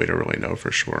 there's no way to really know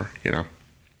for sure,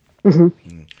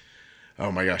 Mm.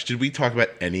 Oh my gosh. Did we talk about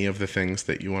any of the things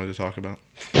that you wanted to talk about?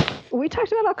 We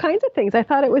talked about all kinds of things. I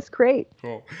thought it was great.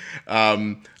 Cool.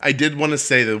 I did want to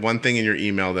say the one thing in your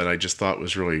email that I just thought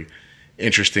was really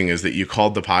interesting is that you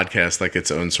called the podcast like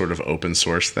its own sort of open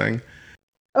source thing.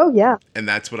 Oh, yeah. And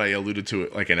that's what I alluded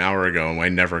to like an hour ago and I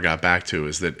never got back to,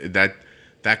 is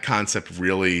that concept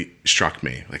really struck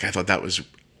me. Like, I thought that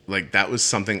was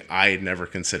something I had never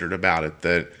considered about it,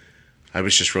 that I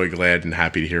was just really glad and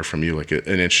happy to hear from you.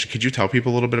 Could you tell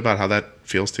people a little bit about how that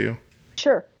feels to you?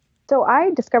 Sure. So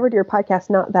I discovered your podcast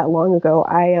not that long ago.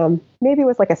 I maybe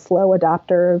was like a slow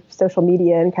adopter of social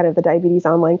media and kind of the diabetes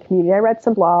online community. I read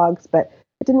some blogs, but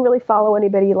I didn't really follow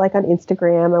anybody like on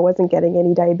Instagram. I wasn't getting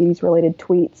any diabetes related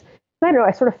tweets. I don't know,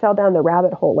 I sort of fell down the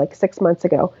rabbit hole like 6 months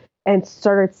ago and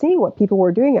started seeing what people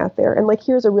were doing out there. And like,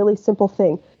 here's a really simple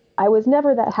thing. I was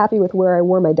never that happy with where I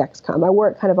wore my Dexcom. I wore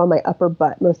it kind of on my upper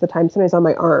butt most of the time, sometimes on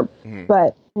my arm. Mm-hmm.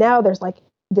 But now there's like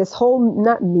this whole,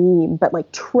 not meme, but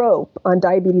like trope on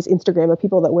diabetes Instagram of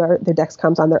people that wear their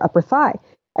Dexcoms on their upper thigh.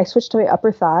 I switched to my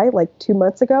upper thigh like 2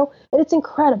 months ago, and it's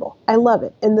incredible. I love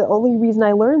it. And the only reason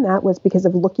I learned that was because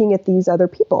of looking at these other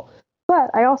people. But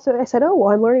I said, oh,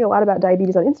 well, I'm learning a lot about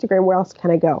diabetes on Instagram. Where else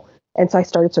can I go? And so I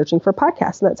started searching for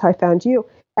podcasts, and that's how I found you.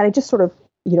 And I just sort of,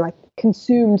 I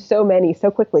consumed so many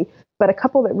so quickly. But a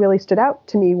couple that really stood out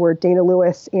to me were Dana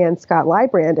Lewis and Scott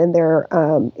Librand and their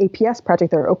APS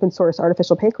project, their open source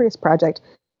artificial pancreas project.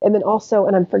 And then also,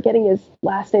 and I'm forgetting his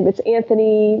last name, it's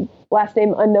Anthony, last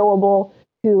name unknowable,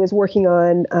 who is working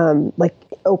on like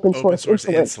open source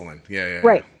insulin. Yeah.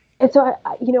 Right. And so,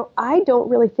 I don't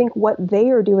really think what they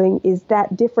are doing is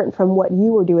that different from what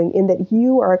you are doing, in that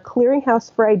you are a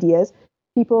clearinghouse for ideas,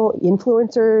 people,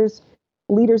 influencers,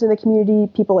 leaders in the community,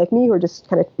 people like me who are just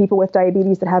kind of people with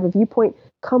diabetes that have a viewpoint.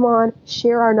 Come on,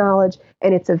 share our knowledge,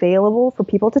 and it's available for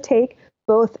people to take,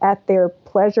 both at their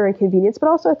pleasure and convenience, but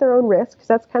also at their own risk, because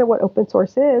that's kind of what open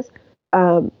source is.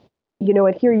 And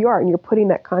here you are, and you're putting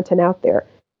that content out there.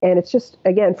 And it's just,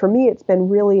 again, for me, it's been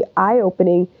really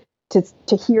eye-opening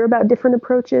to hear about different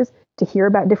approaches, to hear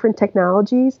about different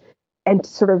technologies, and to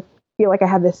sort of feel like I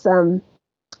have this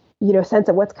sense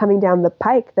of what's coming down the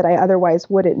pike that I otherwise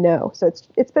wouldn't know. So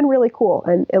it's been really cool.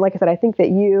 And like I said, I think that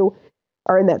you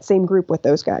are in that same group with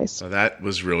those guys. So that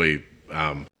was really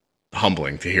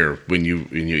humbling to hear when you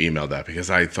emailed that, because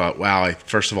I thought, wow,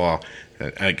 first of all,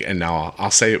 and now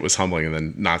I'll say it was humbling and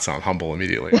then not sound humble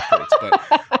immediately,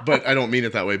 but I don't mean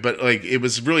it that way. But like, it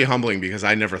was really humbling because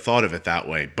I never thought of it that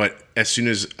way. But as soon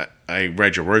as I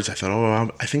read your words, I thought,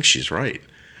 oh, I think she's right.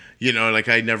 Like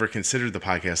I never considered the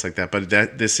podcast like that, but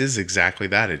this is exactly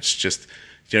that. It's just,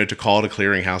 to call it a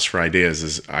clearinghouse for ideas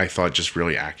is, I thought, just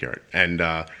really accurate and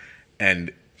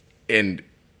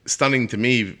stunning to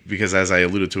me, because as I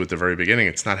alluded to at the very beginning,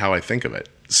 it's not how I think of it.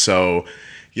 So,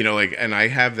 and I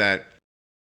have that.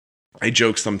 I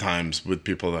joke sometimes with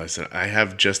people that I said I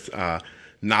have just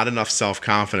not enough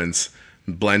self-confidence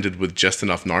blended with just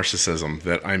enough narcissism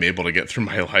that I'm able to get through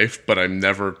my life, but I'm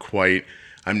never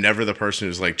the person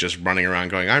who's like just running around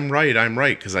going, I'm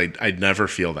right, because I never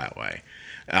feel that way.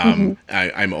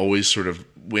 I'm always sort of,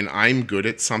 when I'm good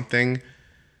at something,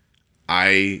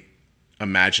 I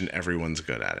imagine everyone's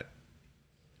good at it.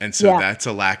 And so that's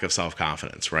a lack of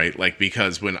self-confidence, right? Like,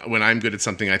 because when I'm good at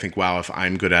something, I think, wow, if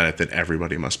I'm good at it, then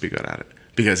everybody must be good at it,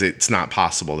 because it's not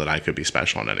possible that I could be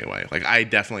special in any way. Like, I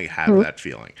definitely have that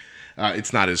feeling.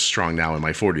 It's not as strong now in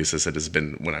my 40s as it has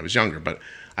been when I was younger, but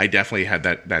I definitely had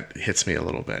that hits me a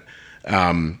little bit.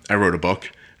 I wrote a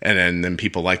book, and then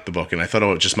people liked the book, and I thought,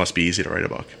 it just must be easy to write a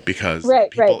book, because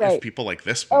if people like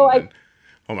this one,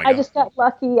 oh my God. I just got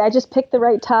lucky. I just picked the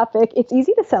right topic. It's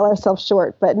easy to sell ourselves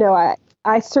short, but no,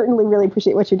 I certainly really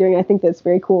appreciate what you're doing. I think that's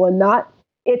very cool, and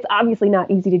it's obviously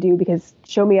not easy to do, because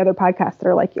show me other podcasts that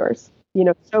are like yours.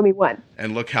 Show me one.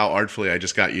 And look how artfully I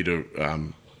just got you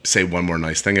to say one more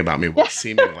nice thing about me while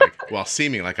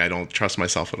seeming like I don't trust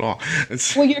myself at all.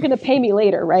 Well, you're going to pay me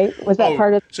later, right? Was that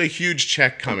part of? It's a huge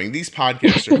check coming. These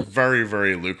podcasts are very,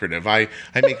 very lucrative. I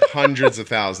make hundreds of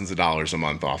thousands of dollars a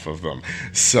month off of them.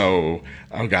 So,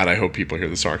 oh God, I hope people hear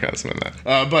the sarcasm in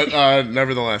that. But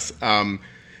nevertheless,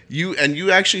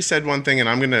 you actually said one thing, and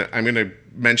I'm gonna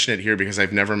mention it here because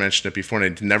I've never mentioned it before,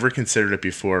 and I'd never considered it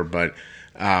before, but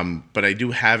I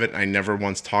do have it. I never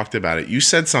once talked about it. You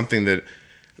said something that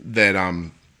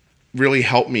really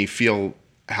helped me feel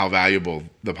how valuable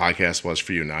the podcast was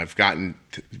for you. Now, I've gotten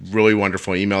really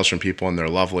wonderful emails from people, and they're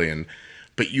lovely,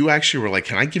 but you actually were like,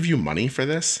 can I give you money for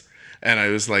this? And I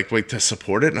was like, wait, to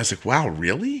support it? And I was like, wow,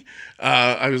 really?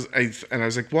 I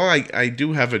was like, well, I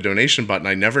do have a donation button.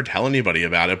 I never tell anybody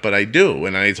about it, but I do.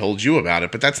 And I told you about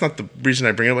it, but that's not the reason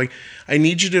I bring it up. Like, I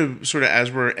need you to sort of,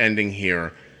 as we're ending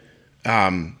here,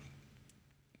 I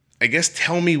guess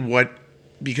tell me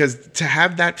because to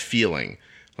have that feeling,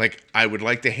 like I would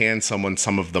like to hand someone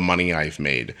some of the money I've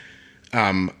made.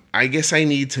 I guess I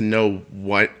need to know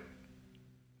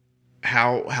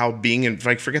how being in,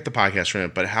 like, forget the podcast for a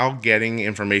minute, but how getting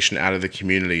information out of the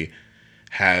community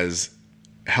has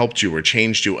helped you or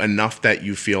changed you enough that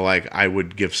you feel like I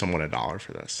would give someone $1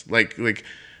 for this. Like,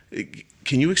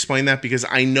 can you explain that? Because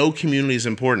I know community is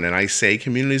important, and I say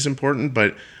community is important,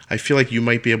 but I feel like you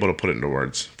might be able to put it into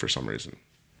words for some reason.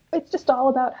 It's just all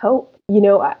about hope.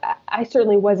 I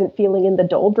certainly wasn't feeling in the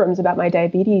doldrums about my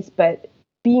diabetes, but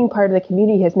being part of the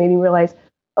community has made me realize,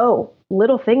 oh,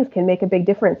 little things can make a big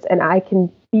difference, and I can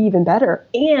be even better.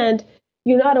 And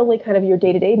not only kind of your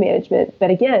day-to-day management, but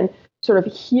again, sort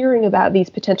of hearing about these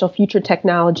potential future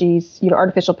technologies,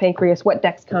 artificial pancreas, what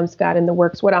Dexcom's got in the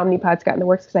works, what Omnipod's got in the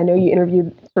works, because I know you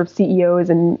interviewed sort of CEOs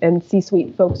and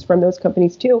C-suite folks from those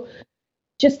companies too.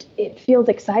 Just, it feels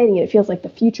exciting. It feels like the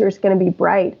future is going to be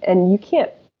bright, and you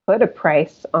can't put a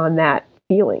price on that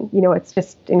feeling. It's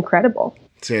just incredible.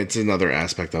 So it's another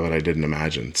aspect of it I didn't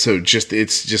imagine. So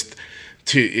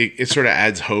it sort of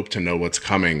adds hope to know what's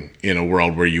coming in a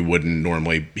world where you wouldn't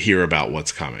normally hear about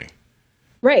what's coming.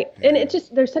 Right. And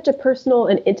there's such a personal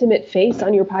and intimate face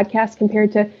on your podcast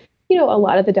compared to, a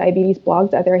lot of the diabetes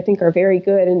blogs out there, I think, are very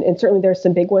good. And certainly there's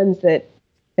some big ones that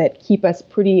keep us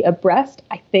pretty abreast,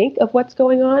 I think, of what's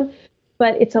going on.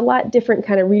 But it's a lot different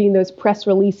kind of reading those press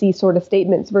releasey sort of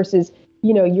statements versus,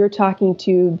 you're talking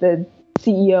to the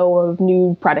CEO of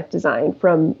new product design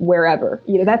from wherever.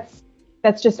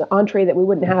 That's just an entree that we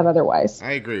wouldn't have otherwise.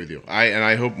 I agree with you.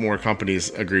 I hope more companies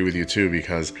agree with you too,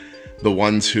 because the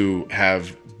ones who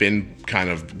have been kind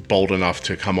of bold enough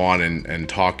to come on and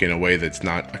talk in a way that's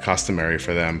not customary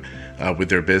for them with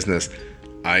their business,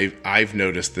 I've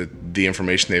noticed that the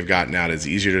information they've gotten out is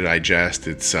easier to digest.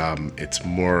 It's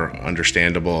more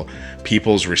understandable.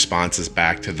 People's responses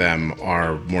back to them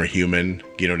are more human.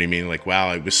 You know what I mean? Like,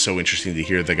 wow, it was so interesting to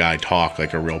hear the guy talk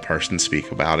like a real person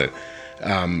speak about it,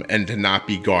 and to not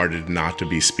be guarded, not to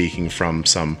be speaking from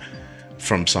some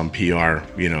PR,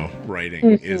 writing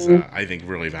is, I think,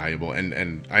 really valuable.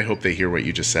 And I hope they hear what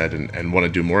you just said and want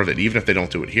to do more of it, even if they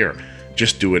don't do it here.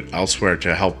 Just do it elsewhere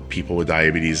to help people with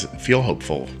diabetes feel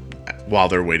hopeful while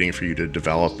they're waiting for you to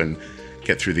develop and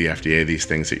get through the FDA these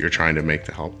things that you're trying to make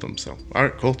to help them. So, all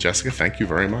right, cool. Jessica, thank you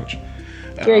very much.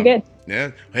 Very good. Yeah.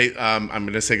 Hey, I'm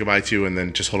going to say goodbye to you, and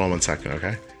then just hold on 1 second,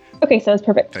 okay? Okay, sounds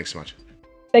perfect. Thanks so much.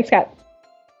 Thanks, Scott.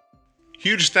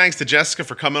 Huge thanks to Jessica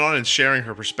for coming on and sharing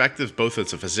her perspectives, both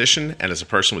as a physician and as a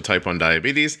person with type 1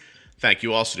 diabetes. Thank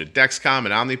you also to Dexcom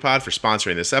and Omnipod for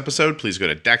sponsoring this episode. Please go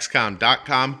to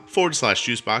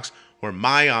dexcom.com/juicebox or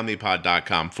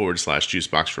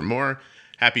myomnipod.com/juicebox for more.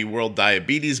 Happy World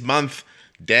Diabetes Month,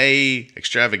 Day,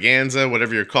 Extravaganza,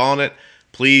 whatever you're calling it.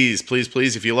 Please, please,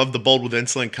 please, if you love the Bold with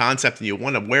Insulin concept and you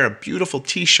want to wear a beautiful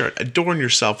t-shirt, adorn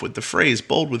yourself with the phrase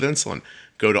Bold with Insulin,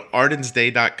 go to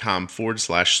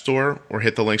ardensday.com/store or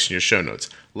hit the links in your show notes.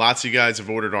 Lots of you guys have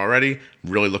ordered already.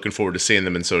 I'm really looking forward to seeing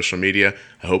them in social media.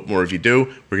 I hope more of you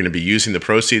do. We're going to be using the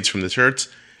proceeds from the shirts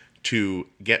to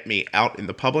get me out in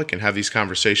the public and have these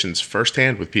conversations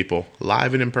firsthand with people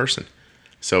live and in person.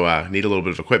 So need a little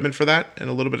bit of equipment for that and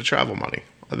a little bit of travel money.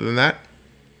 Other than that,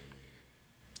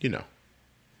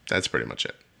 that's pretty much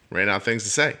it. Ran out of things to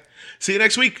say. See you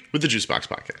next week with the Juicebox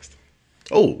Podcast.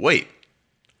 Oh, wait.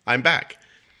 I'm back.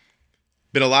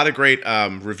 Been a lot of great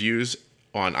reviews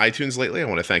on iTunes lately. I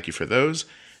want to thank you for those.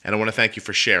 And I want to thank you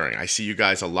for sharing. I see you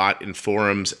guys a lot in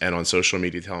forums and on social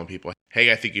media telling people,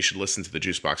 hey, I think you should listen to the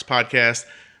Juicebox Podcast.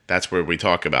 That's where we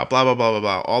talk about blah, blah, blah, blah,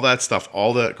 blah. All that stuff,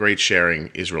 all the great sharing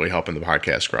is really helping the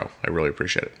podcast grow. I really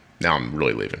appreciate it. Now I'm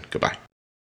really leaving. Goodbye.